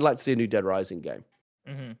 I'd like to see a new Dead Rising game.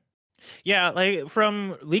 Mm-hmm. Yeah, like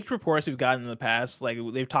from leaked reports we've gotten in the past, like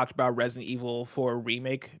they've talked about Resident Evil 4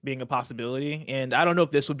 remake being a possibility, and I don't know if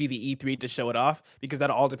this would be the E3 to show it off because that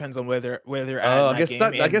all depends on where they're at.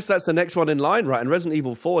 I guess that's the next one in line, right? And Resident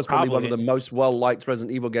Evil 4 is probably one of the most well-liked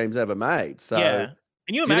Resident Evil games ever made. So yeah,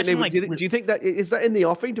 can you imagine? Do you think that is that in the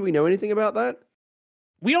offing? Do we know anything about that?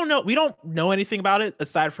 We don't know. We don't know anything about it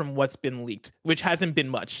aside from what's been leaked, which hasn't been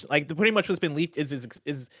much. Like pretty much what's been leaked is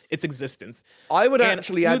its existence. I would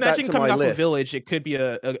actually add that to my list. Coming off of Village, it could be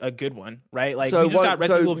a good one, right? Like we just got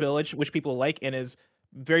Resident Evil Village, which people like and is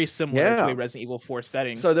very similar to a Resident Evil 4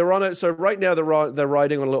 setting. So they're on it. So right now they're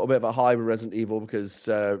riding on a little bit of a high with Resident Evil because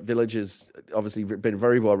Village has obviously been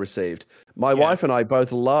very well received. My wife and I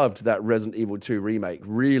both loved that Resident Evil 2 remake.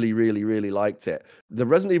 Really, really, really liked it. The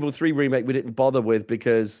Resident Evil 3 remake we didn't bother with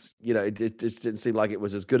because it just didn't seem like it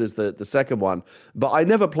was as good as the second one. But I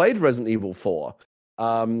never played Resident Evil 4.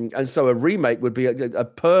 And so a remake would be a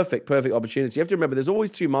perfect opportunity. You have to remember there's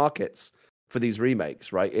always two markets for these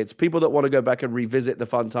remakes, right? It's people that want to go back and revisit the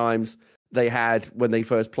fun times they had when they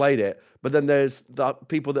first played it, but then there's the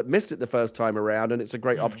people that missed it the first time around, and it's a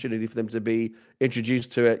great opportunity for them to be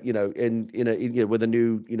introduced to it, with a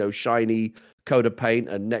new, shiny coat of paint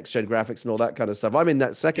and next gen graphics and all that kind of stuff. I'm in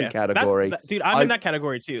that second category. Dude, I'm in that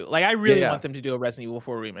category too. Like I really want them to do a Resident Evil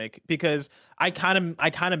 4 remake because I kind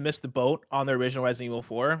of missed the boat on the original Resident Evil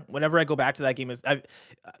 4. Whenever I go back to that game,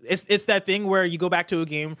 it's that thing where you go back to a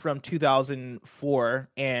game from 2004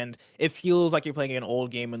 and it feels like you're playing an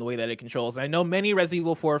old game in the way that it controls. And I know many Resident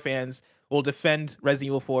Evil 4 fans will defend Resident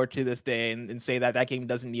Evil 4 to this day and say that game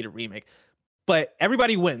doesn't need a remake. But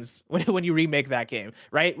everybody wins when you remake that game,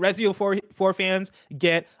 right? Resident Evil 4 fans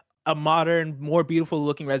get a modern, more beautiful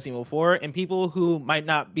looking Resident Evil 4, and people who might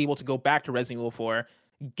not be able to go back to Resident Evil 4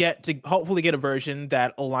 get to hopefully get a version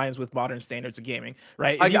that aligns with modern standards of gaming,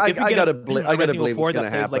 right? I gotta believe it's gonna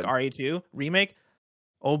happen. Like RE2 remake,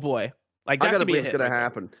 oh boy. Like that's gonna be it's going to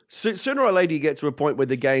happen. Sooner or later, you get to a point where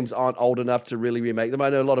the games aren't old enough to really remake them.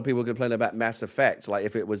 I know a lot of people complain about Mass Effect, like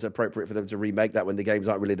if it was appropriate for them to remake that when the games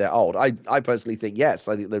aren't really that old. I personally think yes.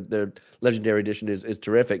 I think the Legendary Edition is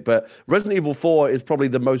terrific. But Resident Evil 4 is probably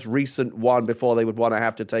the most recent one before they would want to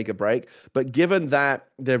have to take a break. But given that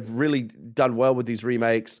they've really done well with these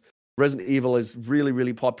remakes, Resident Evil is really,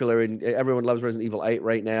 really popular, and everyone loves Resident Evil 8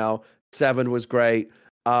 right now. 7 was great.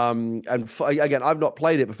 Again, I've not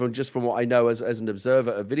played it, but from what I know as an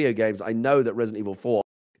observer of video games, I know that Resident Evil 4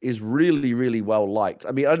 is really, really well liked.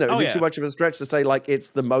 I mean, I don't know, is it too much of a stretch to say like it's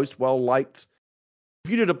the most well liked?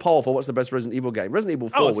 If you did a poll for what's the best Resident Evil game, Resident Evil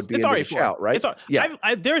 4 would be in the shout, right?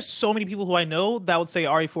 There's so many people who I know that would say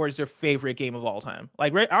RE4 is their favorite game of all time.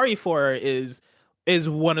 Like RE4 is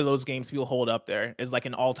one of those games people hold up there as like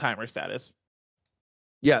an all-timer status.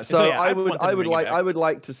 Yeah, I would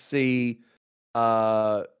like to see.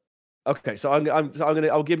 Okay, so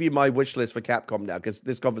I'll give you my wish list for Capcom now because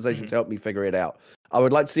this conversation's helped me figure it out. I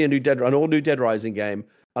would like to see an all new Dead Rising game,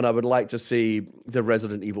 and I would like to see the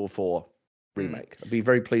Resident Evil 4 remake. I'd be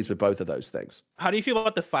very pleased with both of those things. How do you feel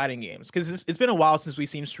about the fighting games? Because it's been a while since we've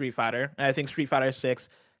seen Street Fighter, and I think Street Fighter 6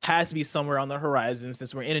 has to be somewhere on the horizon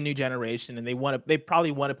since we're in a new generation, and they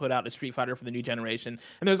probably want to put out a Street Fighter for the new generation.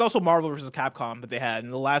 And there's also Marvel vs. Capcom that they had,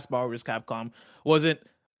 and the last Marvel vs. Capcom wasn't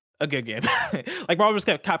a good game. Like Marvel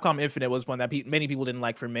vs. Capcom Infinite was one that many people didn't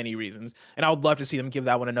like for many reasons, and I would love to see them give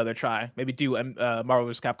that one another try. Maybe do Marvel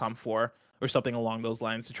vs. Capcom 4 or something along those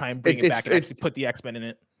lines to try and bring it back and actually put the X-Men in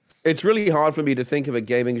it. It's really hard for me to think of a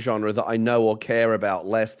gaming genre that I know or care about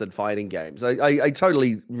less than fighting games. I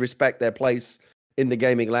totally respect their place in the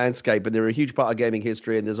gaming landscape, and they're a huge part of gaming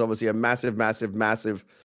history, and there's obviously a massive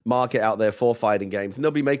market out there for fighting games, and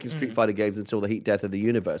they'll be making Street Fighter games until the heat death of the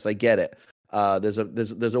universe. I get it.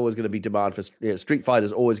 There's always going to be demand for Street Fighter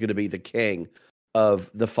is always going to be the king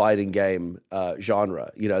of the fighting game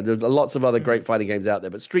genre. There's lots of other great fighting games out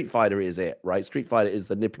there, but Street Fighter is it, right? Street Fighter is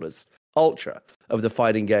the nipples ultra of the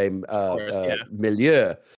fighting game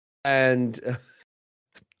milieu. And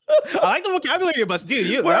I like the vocabulary, but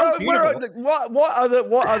dude,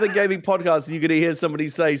 what other gaming podcasts are you going to hear somebody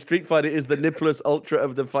say Street Fighter is the nipples ultra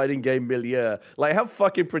of the fighting game milieu? Like, how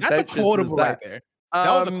fucking pretentious That's a quotable is that? Right there.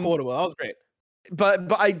 That was a quotable. That was great.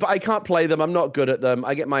 But I can't play them. I'm not good at them.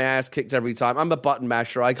 I get my ass kicked every time. I'm a button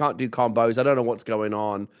masher. I can't do combos. I don't know what's going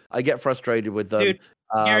on. I get frustrated with them. Dude,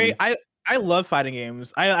 Gary, I love fighting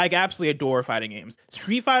games. I absolutely adore fighting games.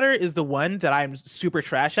 Street Fighter is the one that I'm super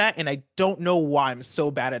trash at, and I don't know why I'm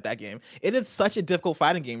so bad at that game. It is such a difficult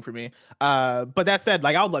fighting game for me. But that said,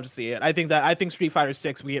 like, I would love to see it. I think Street Fighter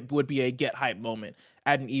 6 would be a get hype moment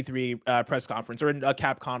at an E3 press conference or a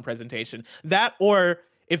Capcom presentation. That, or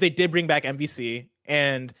if they did bring back MVC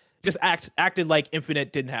and just acted like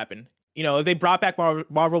Infinite didn't happen. If they brought back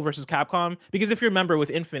Marvel versus Capcom, because if you remember with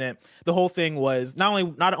Infinite, the whole thing was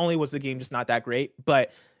not only was the game just not that great,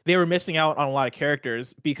 but they were missing out on a lot of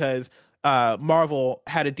characters because Marvel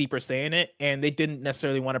had a deeper say in it, and they didn't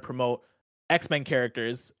necessarily want to promote X-Men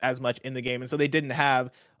characters as much in the game, and so they didn't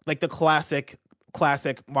have like the classic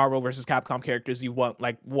Marvel versus Capcom characters you want,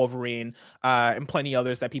 like Wolverine and plenty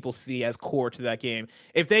others that people see as core to that game.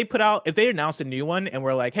 If they announced a new one and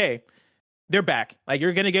we're like, hey, they're back. Like,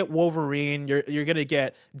 you're gonna get Wolverine, you're gonna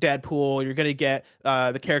get Deadpool, you're gonna get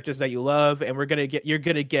the characters that you love, and you're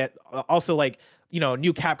gonna get also like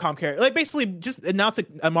new Capcom character. Like, basically just announce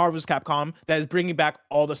a Marvel vs. Capcom that is bringing back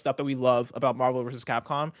all the stuff that we love about Marvel vs.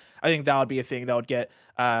 Capcom. I think that would be a thing that would get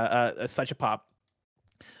such a pop.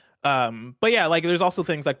 But yeah, like, there's also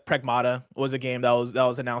things like Pragmata was a game that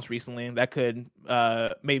was announced recently that could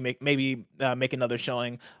maybe make another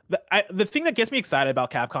showing. The thing that gets me excited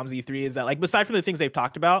about Capcom's E3 is that, like, aside from the things they've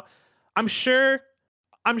talked about, I'm sure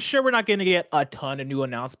we're not going to get a ton of new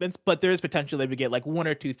announcements, but there is potential that we get like one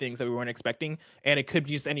or two things that we weren't expecting, and it could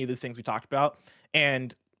be just any of the things we talked about.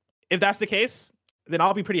 And if that's the case, then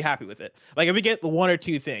I'll be pretty happy with it. Like, if we get the one or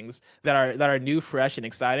two things that are new, fresh, and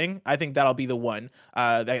exciting, I think that'll be the one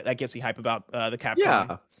that gets me hype about the Capcom.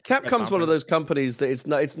 Yeah, Capcom's one of those companies that it's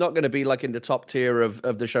not going to be like in the top tier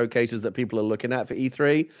of the showcases that people are looking at for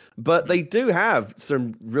E3, but they do have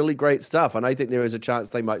some really great stuff, and I think there is a chance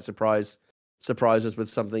they might surprise us with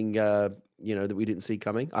something that we didn't see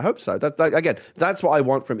coming. I hope so. That's what I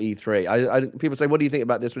want from E3. People say, what do you think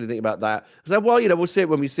about this? What do you think about that? I say, well, we'll see it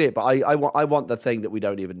when we see it, but I want the thing that we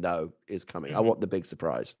don't even know is coming. I want the big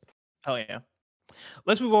surprise. Hell yeah.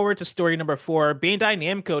 Let's move over to story number 4. Bandai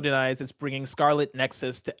Namco denies it's bringing Scarlet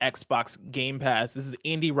Nexus to Xbox Game Pass. This is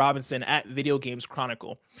Andy Robinson at Video Games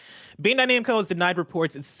Chronicle. Bandai Namco has denied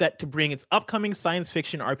reports it's set to bring its upcoming science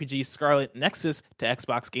fiction RPG Scarlet Nexus to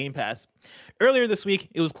Xbox Game Pass. Earlier this week,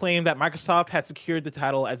 it was claimed that Microsoft had secured the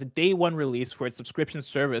title as a day one release for its subscription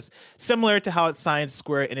service, similar to how it signed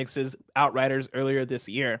Square Enix's Outriders earlier this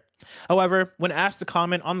year. However, when asked to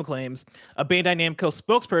comment on the claims, a Bandai Namco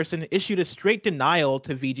spokesperson issued a straight denial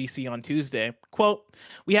to VGC on Tuesday. Quote,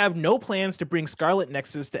 "We have no plans to bring Scarlet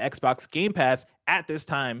Nexus to Xbox Game Pass at this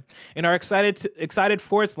time, and are excited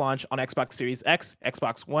for its launch on Xbox Series X,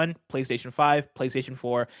 Xbox One, PlayStation 5, PlayStation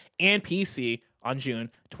 4, and PC on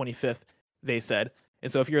June 25th, they said.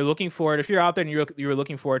 And so if you're out there and you're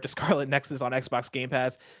looking forward to Scarlet Nexus on Xbox Game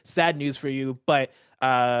Pass, sad news for you, but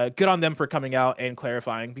good on them for coming out and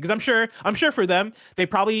clarifying, because I'm sure for them, they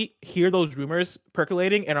probably hear those rumors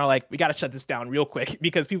percolating and are like, we got to shut this down real quick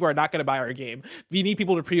because people are not going to buy our game. We need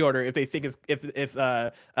people to pre-order if they think if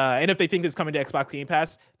they think it's coming to Xbox Game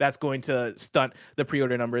Pass, that's going to stunt the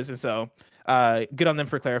pre-order numbers. And so good on them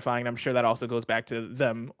for clarifying. I'm sure that also goes back to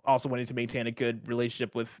them also wanting to maintain a good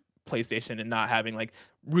relationship with PlayStation and not having like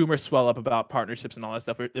rumors swell up about partnerships and all that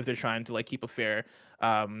stuff if they're trying to like keep a fair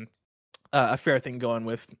thing going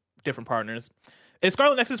with different partners. Is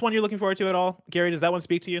Scarlet Nexus one you're looking forward to at all, Gary? Does that one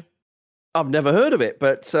speak to you? I've never heard of it,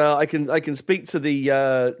 but I can speak to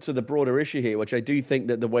the broader issue here, which I do think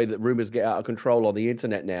that the way that rumors get out of control on the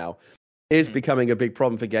internet now is becoming a big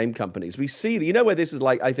problem for game companies. We see where this is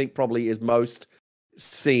like, I think probably is most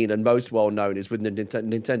seen and most well known is with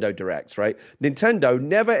Nintendo Directs, right? Nintendo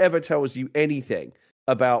never ever tells you anything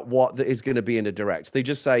about what is going to be in the direct. They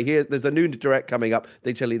just say, here, there's a new direct coming up.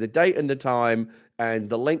 They tell you the date and the time and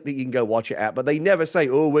the link that you can go watch it at, but they never say,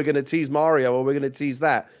 oh, we're going to tease Mario or we're going to tease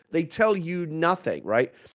that. They tell you nothing,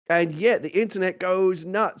 right? And yet the internet goes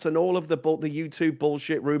nuts, and all of the YouTube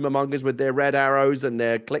bullshit rumor mongers with their red arrows and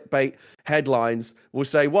their clickbait headlines will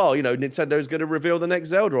say, well, you know, Nintendo's going to reveal the next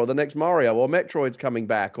Zelda or the next Mario or Metroid's coming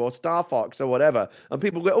back or Star Fox or whatever. And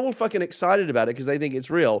people get all fucking excited about it because they think it's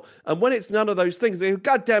real. And when it's none of those things, they go,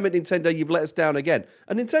 God damn it, Nintendo, you've let us down again.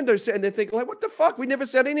 And Nintendo's sitting there thinking, like, what the fuck? We never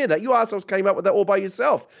said any of that. You assholes came up with that all by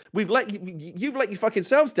yourself. You've let your fucking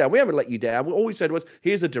selves down. We haven't let you down. All we said was,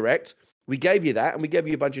 here's a direct. We gave you that, and we gave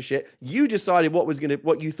you a bunch of shit. You decided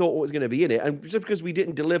what you thought was gonna be in it, and just because we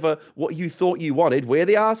didn't deliver what you thought you wanted, we're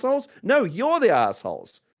the assholes. No, you're the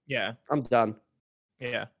assholes. Yeah, I'm done.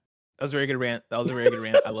 Yeah, that was a very good rant. I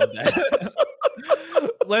love that.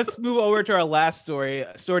 Let's move over to our last story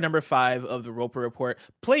number 5 of the Roper Report.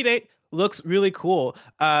 Playdate looks really cool.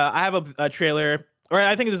 I have a trailer. Or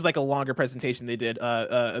I think this is like a longer presentation they did,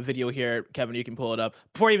 a video here. Kevin, you can pull it up.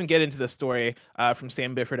 Before I even get into the story from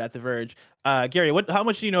Sam Bifford at The Verge. Gary, how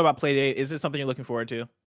much do you know about Playdate? Is this something you're looking forward to?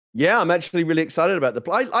 Yeah, I'm actually really excited about the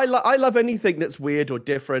play. I love anything that's weird or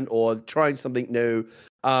different or trying something new.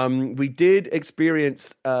 We did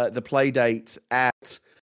experience the Playdate at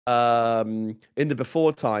in the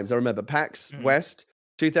before times. I remember PAX West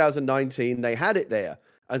 2019. They had it there.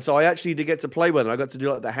 And so I actually did get to play with it. I got to do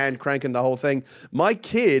like the hand crank and the whole thing. My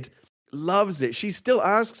kid loves it. She still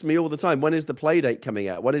asks me all the time, when is the Playdate coming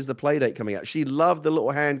out? When is the Playdate coming out? She loved the little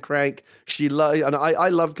hand crank. And I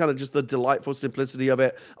loved kind of just the delightful simplicity of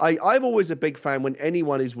it. I'm always a big fan when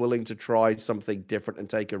anyone is willing to try something different and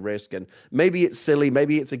take a risk. And maybe it's silly,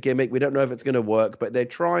 maybe it's a gimmick. We don't know if it's going to work, but they're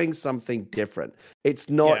trying something different. It's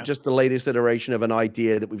not just the latest iteration of an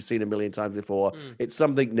idea that we've seen a million times before. It's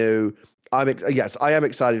something new. Yes, I am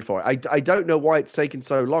excited for it. I don't know why it's taken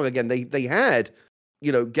so long. Again, they had,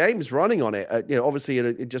 games running on it. Obviously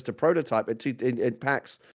in just a prototype in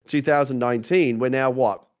PAX 2019. We're now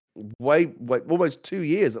way almost 2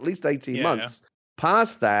 years, at least 18 months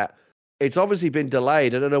past that. It's obviously been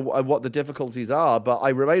delayed. I don't know what the difficulties are, but I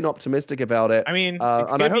remain optimistic about it. I mean,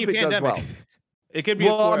 and I hope it does well. It could be.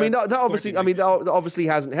 Well, that obviously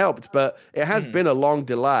hasn't helped, but it has been a long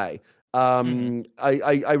delay.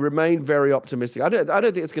 I remain very optimistic. I don't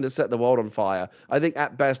think it's going to set the world on fire. I think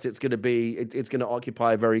at best it's going to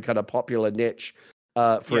occupy a very kind of popular niche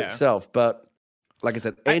for itself. But like I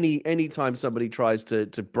said, any time somebody tries to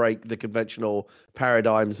break the conventional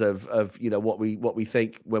paradigms of what we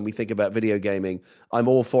think when we think about video gaming, I'm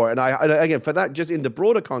all for it. And again, for that, just in the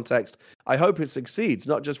broader context, I hope it succeeds,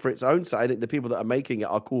 not just for its own sake. I think the people that are making it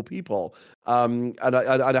are cool people, and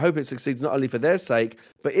I hope it succeeds not only for their sake,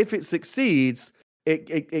 but if it succeeds,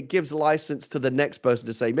 it gives license to the next person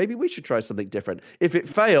to say, maybe we should try something different. If it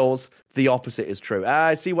fails, the opposite is true.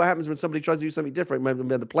 I see what happens when somebody tries to do something different. When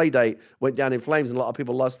the Playdate went down in flames and a lot of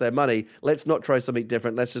people lost their money. Let's not try something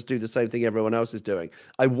different. Let's just do the same thing everyone else is doing.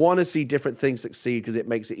 I want to see different things succeed because it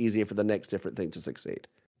makes it easier for the next different thing to succeed.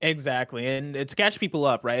 Exactly. And to catch people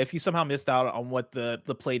up, right? If you somehow missed out on what the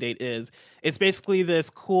Playdate is, it's basically this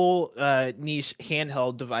cool niche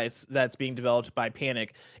handheld device that's being developed by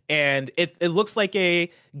Panic. And it looks like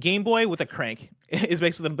a Game Boy with a crank is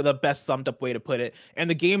basically the best summed up way to put it. And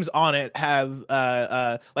the games on it have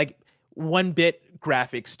like 1-bit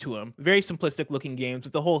graphics to them, very simplistic looking games,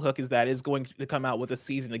 but the whole hook is that it's going to come out with a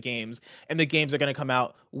season of games, and the games are going to come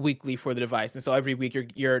out weekly for the device, and so every week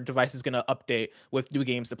your device is going to update with new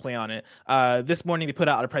games to play on it. This morning they put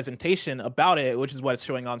out a presentation about it, which is what it's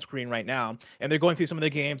showing on screen right now, and they're going through some of the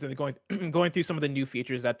games, and they're going through some of the new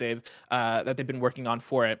features that they've been working on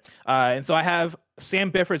for it. And so I have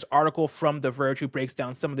Sam Bifford's article from The Verge, who breaks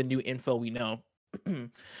down some of the new info we know.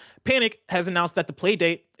 Panic has announced that the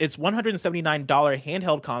Playdate, its $179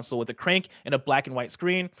 handheld console with a crank and a black and white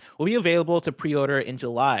screen, will be available to pre-order in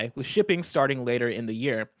July, with shipping starting later in the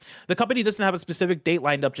year. The company doesn't have a specific date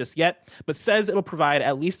lined up just yet, but says it will provide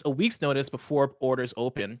at least a week's notice before orders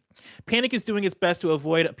open. Panic is doing its best to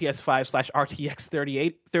avoid a PS5/RTX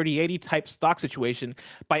 3080 type stock situation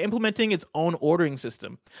by implementing its own ordering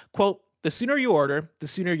system. Quote, "The sooner you order, the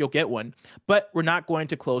sooner you'll get one, but we're not going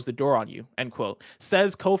to close the door on you," end quote,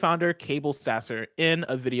 says co-founder Cable Sasser in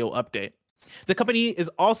a video update. The company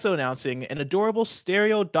is also announcing an adorable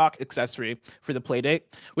stereo dock accessory for the Playdate,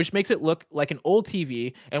 which makes it look like an old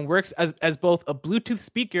TV and works as both a Bluetooth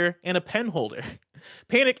speaker and a pen holder.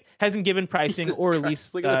 Panic hasn't given pricing or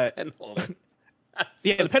release. Look at the pen holder.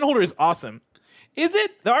 The pen holder is awesome. Is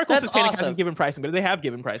it? The article That's says Panic awesome. hasn't given pricing, but they have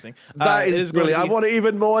given pricing. That is brilliant. I want it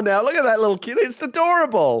even more now. Look at that little kid. It's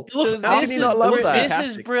adorable. So How can you not love that? This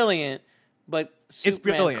is brilliant, but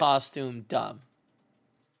Superman brilliant. costume dumb.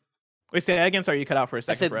 Wait, say that again. Sorry, you cut out for a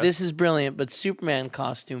second. I said this is brilliant, but Superman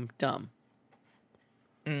costume dumb.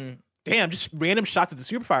 Damn, just random shots at the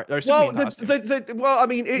Superman costume. Well, I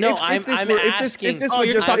mean, No, I'm asking.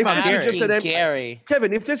 Gary.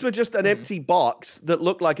 Kevin, if this were just an empty box that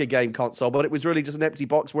looked like a game console, but it was really just an empty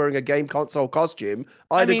box wearing a game console costume,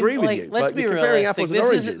 I'd agree with you. Let's but be you're comparing realistic. apples and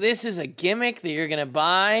oranges. This is a gimmick that you're gonna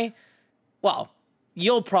buy. Well,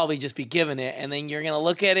 you'll probably just be given it, and then you're gonna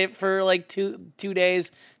look at it for like two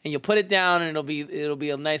days, and you'll put it down, and it'll be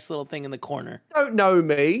a nice little thing in the corner. You don't know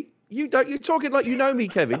me. You don't. You're talking like you know me,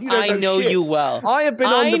 Kevin. You don't I know shit. you well. I have been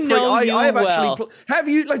on the. I have well.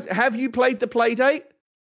 actually. Have you played the Playdate?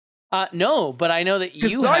 No, but I know that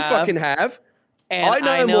you have. have. I fucking have. And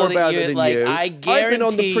I know more about it than you. I I've been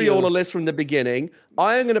on the guarantee pre-order you- list from the beginning.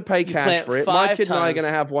 I am going to pay cash for it. My 5 kid and I are times. going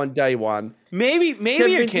to have one day one. Maybe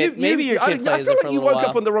Kevin, your kid. Maybe your kid I plays feel it like for a you little woke while.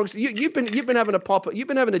 up on the wrong. You've been having a pop. You've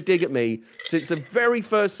been having a dig at me since the very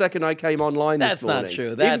first second I came online That's this morning. not true.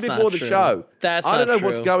 Even That's before not the true. show. That's I don't not know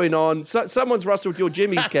what's true. going on. Someone's rustled your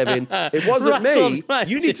jimmies, Kevin. It wasn't Rustled me. my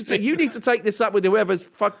You need to take this up with whoever's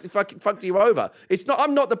fucked you over. It's not.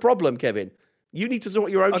 I'm not the problem, Kevin. You need to sort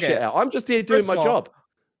your own shit out. I'm just here doing my job.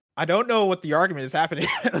 I don't know what the argument is happening.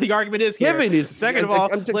 The argument is here. Kevin is second of all.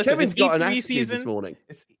 Listen, Kevin's it's got an E3 attitude season this morning.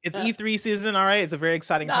 It's E3 season. All right, it's a very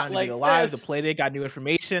exciting Not time to like be alive. this. The Playdate got new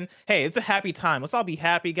information. Hey, it's a happy time. Let's all be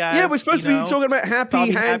happy, guys. Yeah, we're supposed to be talking about happy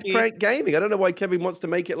hand happy. crank gaming. I don't know why Kevin wants to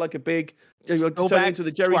make it like a big Go turn back into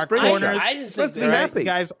the Jerry to our Springer show. corners. I just It's supposed to think be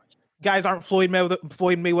they're happy. Guys aren't Floyd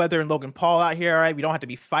Mayweather and Logan Paul out here, all right? We don't have to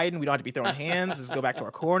be fighting. We don't have to be throwing hands. Just go back to our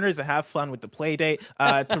corners and have fun with the Playdate.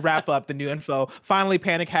 To wrap up the new info, finally,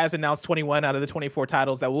 Panic has announced 21 out of the 24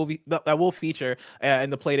 titles that will feature in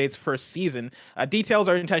the Playdate's first season. Details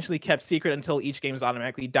are intentionally kept secret until each game is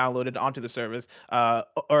automatically downloaded onto the service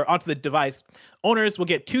or onto the device. Owners will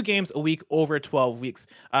get 2 games a week over 12 weeks.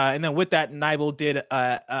 And then with that, Nibel did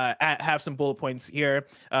have some bullet points here.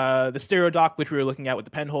 The stereo dock, which we were looking at with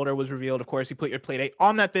the pen holder, was revealed. Of course, you put your Playdate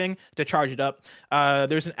on that thing to charge it up.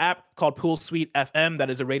 There's an app called Pool Suite FM that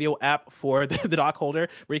is a radio app for the dock holder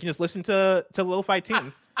where you can just listen to lo-fi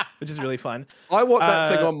tunes, which is really fun. I want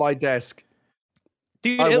that thing on my desk.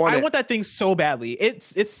 Dude, I I want want that thing so badly.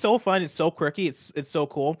 It's so fun. It's so quirky. It's so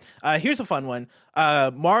cool. Here's a fun one.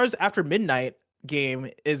 Mars After Midnight game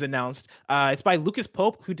is announced. It's by Lucas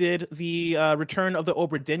Pope, who did the Return of the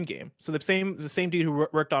Obra Dinn game. So the same dude who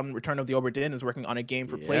worked on Return of the Obra Dinn is working on a game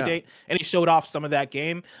for Playdate, and he showed off some of that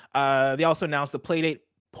game. They also announced the Playdate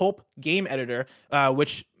Pulp game editor,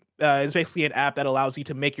 which is basically an app that allows you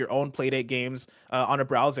to make your own Playdate games on a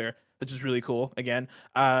browser, which is really cool. Again,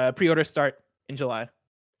 pre-order start in July.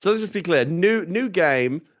 So let's just be clear: new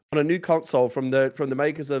game on a new console from the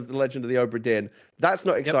makers of The Legend of the Obra Dinn. That's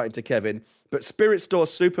not exciting to Kevin, but Spirit Store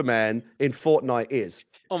Superman in Fortnite is.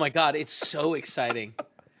 Oh my god, it's so exciting.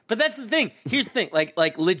 But that's the thing. Here's the thing.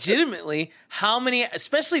 Like legitimately, how many,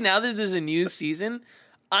 especially now that there's a new season,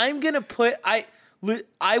 I'm going to put I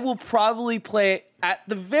will probably play at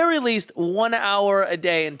the very least 1 hour a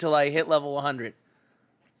day until I hit level 100.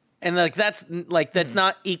 And that's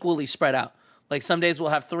not equally spread out. Like some days we'll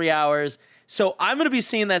have 3 hours. So I'm going to be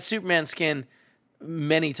seeing that Superman skin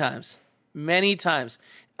many times. Many times.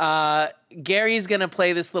 Gary's going to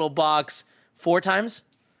play this little box 4 times.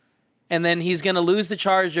 And then he's going to lose the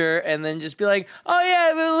charger and then just be like, oh,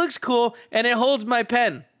 yeah, it looks cool. And it holds my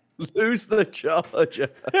pen. Lose the charger.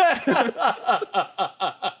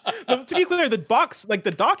 But to be clear, the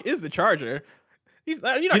dock is the charger. You're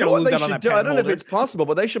not You going know to what lose they that on should that do? pen I don't know if holder. it's possible,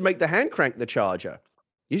 but they should make the hand crank the charger.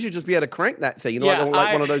 You should just be able to crank that thing. You know, Yeah,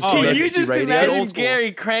 like one of those. Can you emergency just radios. imagine Old school.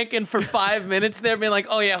 Gary cranking for 5 minutes there, being like,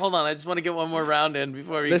 "Oh yeah, hold on, I just want to get one more round in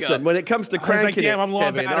before we Listen, go." when it comes to I was like, cranking damn, it, I'm low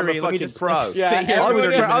on Kevin, battery. I'm a Let me fucking just pro. sit here.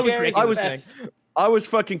 I was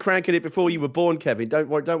fucking cranking it before you were born, Kevin. Don't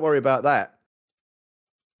worry about that.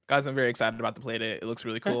 Guys, I'm very excited about the Playdate. It looks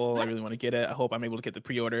really cool. I really want to get it. I hope I'm able to get the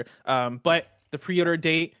pre-order. But the pre-order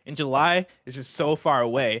date in July is just so far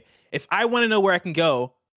away. If I want to know where I can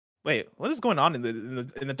go, wait, what is going on in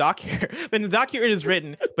the doc here? In the doc here it is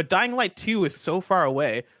written, but Dying Light 2 is so far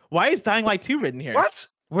away. Why is Dying Light 2 written here? What?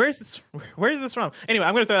 Where is this from? Anyway,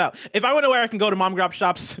 I'm gonna throw it out. If I want to know where I can go to mom grop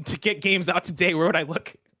shops to get games out today, where would I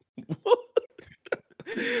look?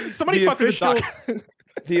 Somebody fuck with the doc.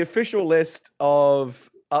 The official list of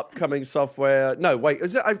upcoming software. No, wait.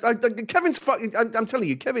 Is it? Kevin's fucking. I'm telling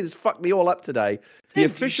you, Kevin has fucked me all up today. The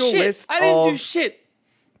official list. I didn't do shit.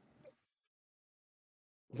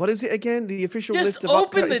 What is it again? The official Just list of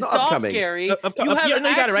open the it's not dock, upcoming. Gary. You have you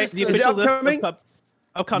got it right. The official list of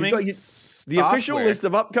upcoming. The official list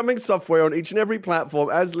of upcoming software on each and every platform,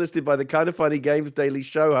 as listed by the Kind of Funny Games Daily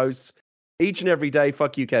show hosts each and every day.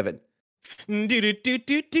 Fuck you, Kevin. Yeah.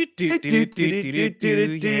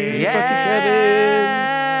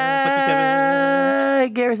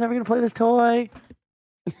 Gary's never gonna play this toy.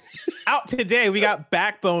 Out today, we got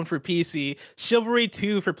Backbone for PC, Chivalry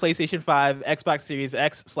 2 for PlayStation 5, Xbox Series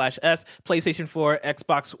X/S, PlayStation 4,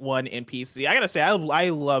 Xbox One, and PC. I gotta say, I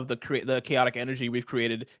love the chaotic energy we've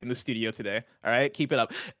created in the studio today. All right, keep it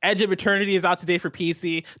up. Edge of Eternity is out today for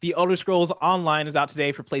PC. The Elder Scrolls Online is out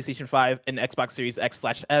today for PlayStation 5 and Xbox Series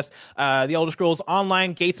X/S. The Elder Scrolls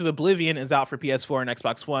Online Gates of Oblivion is out for PS4 and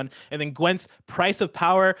Xbox One. And then Gwent's Price of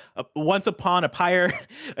Power, Once Upon a Pyre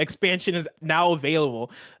expansion is now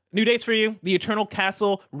available. New dates for you. The Eternal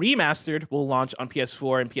Castle Remastered will launch on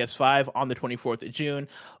PS4 and PS5 on the 24th of June.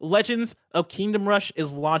 Legends of Kingdom Rush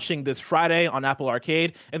is launching this Friday on Apple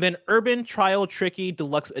Arcade. And then Urban Trial Tricky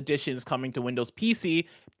Deluxe Edition is coming to Windows PC,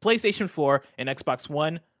 PlayStation 4, and Xbox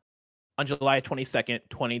One on July 22nd,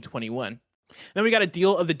 2021. Then we got a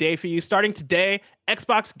deal of the day for you. Starting today,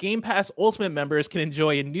 Xbox Game Pass Ultimate members can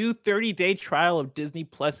enjoy a new 30-day trial of Disney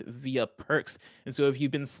Plus via perks. And so if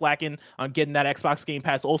you've been slacking on getting that Xbox Game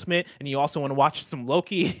Pass Ultimate and you also want to watch some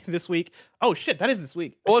Loki this week, oh shit, that is this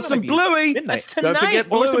week. Or some Bluey. That's Don't forget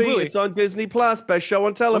tonight. Bluey. It's on Disney Plus. Best show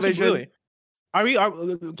on television.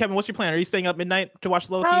 Kevin, what's your plan? Are you staying up midnight to watch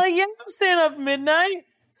Loki? Oh yeah, I'm staying up midnight.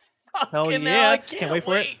 Hell Fucking yeah. hell, I Can't wait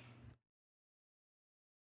for it.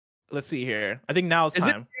 Let's see here. I think now it's time.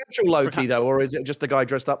 Is it the actual Loki, though, or is it just a guy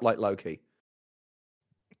dressed up like Loki?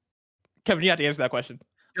 Fun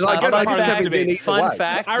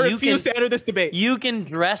fact. I refuse to enter this debate. You can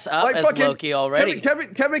dress up like as Loki already.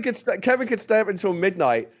 Kevin could stay up until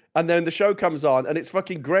midnight, and then the show comes on, and it's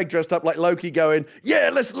fucking Greg dressed up like Loki going, yeah,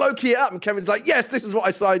 let's Loki it up. And Kevin's like, yes, this is what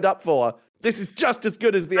I signed up for. This is just as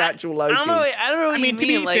good as the actual Loki. I don't know what you to mean.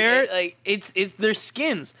 be Like, fair, it's their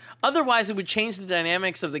skins. Otherwise, it would change the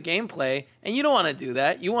dynamics of the gameplay, and you don't want to do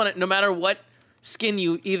that. You want it, no matter what skin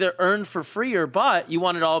you either earned for free or bought, you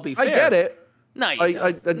want it all be fair. I get it. No,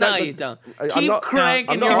 you don't. Keep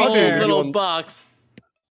cranking your your whole old little box.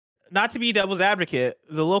 Not to be devil's advocate,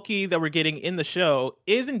 the Loki that we're getting in the show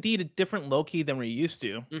is indeed a different Loki than we're used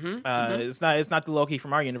to. It's not the Loki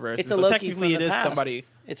from our universe. It's a Loki technically from the past. Somebody.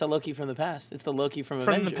 It's a Loki from the past. It's the Loki from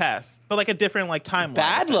the past, but like a different timeline.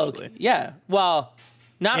 Bad Loki. Yeah. Well,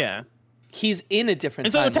 not. Yeah. He's in a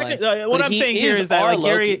different timeline. What I'm saying here is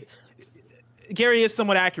that Gary is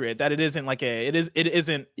somewhat accurate. That it isn't it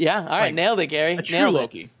isn't. Yeah. All right. Nailed it, Gary. A true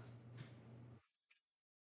Loki.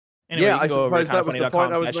 Anyway, yeah, I suppose that was the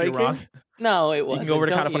point I was making. No, it wasn't. You can go over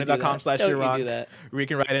to kindoffunny.com/you're-wrong. We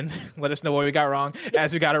can write in, let us know what we got wrong,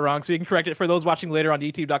 as we got it wrong, so you can correct it for those watching later on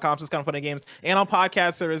youtube.com/kindoffunnygames and on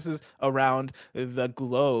podcast services around the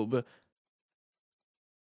globe.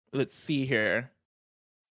 Let's see here.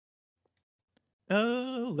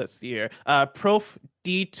 Let's see here. Prof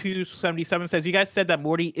D277 says, you guys said that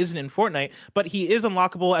Morty isn't in Fortnite, but he is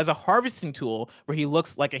unlockable as a harvesting tool where he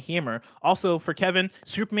looks like a hammer. Also, for Kevin,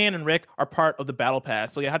 Superman and Rick are part of the battle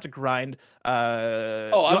pass, so you have to grind.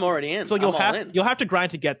 I'm already in. So you'll have to grind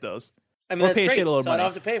to get those. I mean, that's pay great. A shitload of so money. I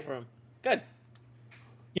don't have to pay for them. Good.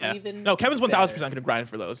 Yeah. No, Kevin's 1,000% going to grind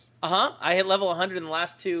for those. I hit level 100 in the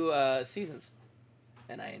last 2 seasons,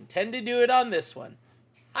 and I intend to do it on this one.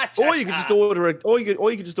 Or you could just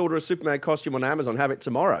order a Superman costume on Amazon, have it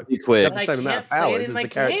tomorrow. Be quick. Have the same amount of powers as the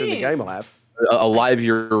character in the game will have. Alive,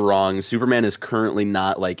 you're wrong. Superman is currently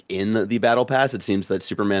not in the battle pass. It seems that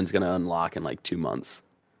Superman's going to unlock in 2 months.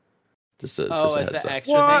 Just as the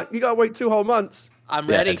extra what? thing? You got to wait 2 whole months. I'm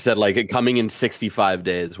ready. It said coming in 65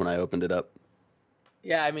 days when I opened it up.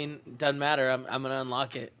 Yeah, I mean, doesn't matter. I'm going to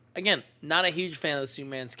unlock it. Again, not a huge fan of the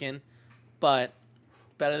Superman skin, but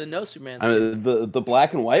better than no Superman skin. I mean, the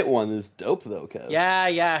black and white one is dope though, Kev. Yeah.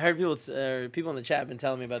 I heard people in the chat have been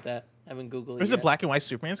telling me about that. I haven't Googled it. There's a black and white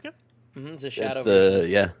Superman skin? It's a shadow.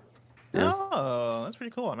 Yeah. Oh, that's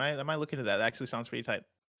pretty cool. I might look into that. That actually sounds pretty tight.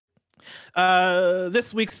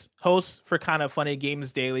 This week's hosts for Kind of Funny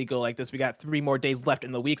Games Daily go like this. We got 3 more days left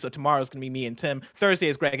in the week, so tomorrow's gonna be me and Tim. Thursday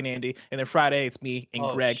is Greg and Andy, and then Friday it's me and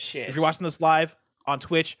Greg. Shit. If you're watching this live on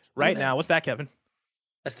Twitch right now, what's that, Kevin?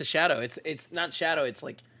 That's the shadow. It's not shadow. It's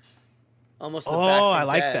almost. The oh, back I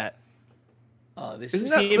like dead. that. Oh, this Isn't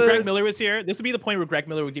is that See, if the- Greg Miller was here, this would be the point where Greg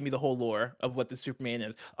Miller would give me the whole lore of what the Superman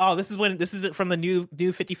is. Oh, this is it from the new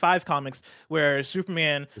 55 comics where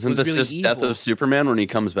Superman Isn't was this really just evil. Death of Superman when he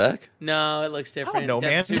comes back? no, it looks different. know,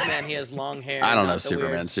 Death of man. Superman, he has long hair. I don't know not the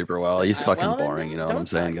Superman weird- super well. He's fucking Well, then boring. You know what I'm don't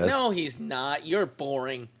saying, talk- guys? No, he's not. You're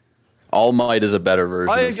boring. All Might is a better version.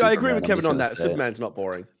 I of agree Superman, with I'm Kevin just on gonna that. say it. Superman's not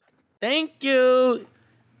boring. Thank you.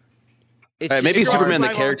 It's All right, maybe just- Superman the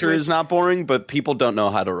Live on character Twitch. is not boring, but people don't know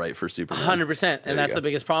how to write for Superman. 100%, There and you that's go. the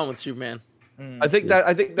biggest problem with Superman. I think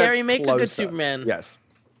that's Gary, make a good closer. Superman. Yes.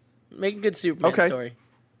 Make a good Superman Okay. story.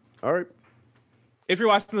 All right. If you're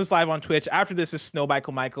watching this live on Twitch, after this is Snow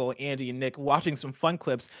Michael, Andy, and Nick watching some fun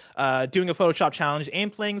clips, doing a Photoshop challenge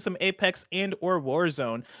and playing some Apex and or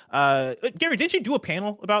Warzone. Gary, didn't you do a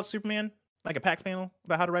panel about Superman? Like a PAX panel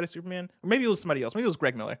about how to write a Superman? Or maybe it was somebody else. Maybe it was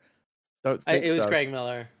Greg Miller. Don't think It was so. Greg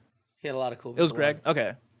Miller. He had a lot of cool It was people Greg? on.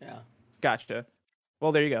 Okay. Yeah. Gotcha.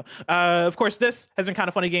 Well, there you go. Of course, this has been Kind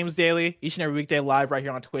of Funny Games Daily, each and every weekday live right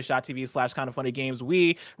here on twitch.tv/kindoffunnygames.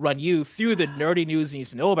 We run you through the nerdy news you need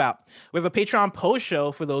to know about. We have a Patreon post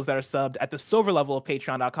show for those that are subbed at the silver level of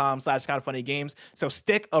patreon.com/kindoffunnygames. So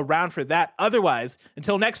stick around for that. Otherwise,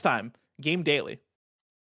 until next time, game daily.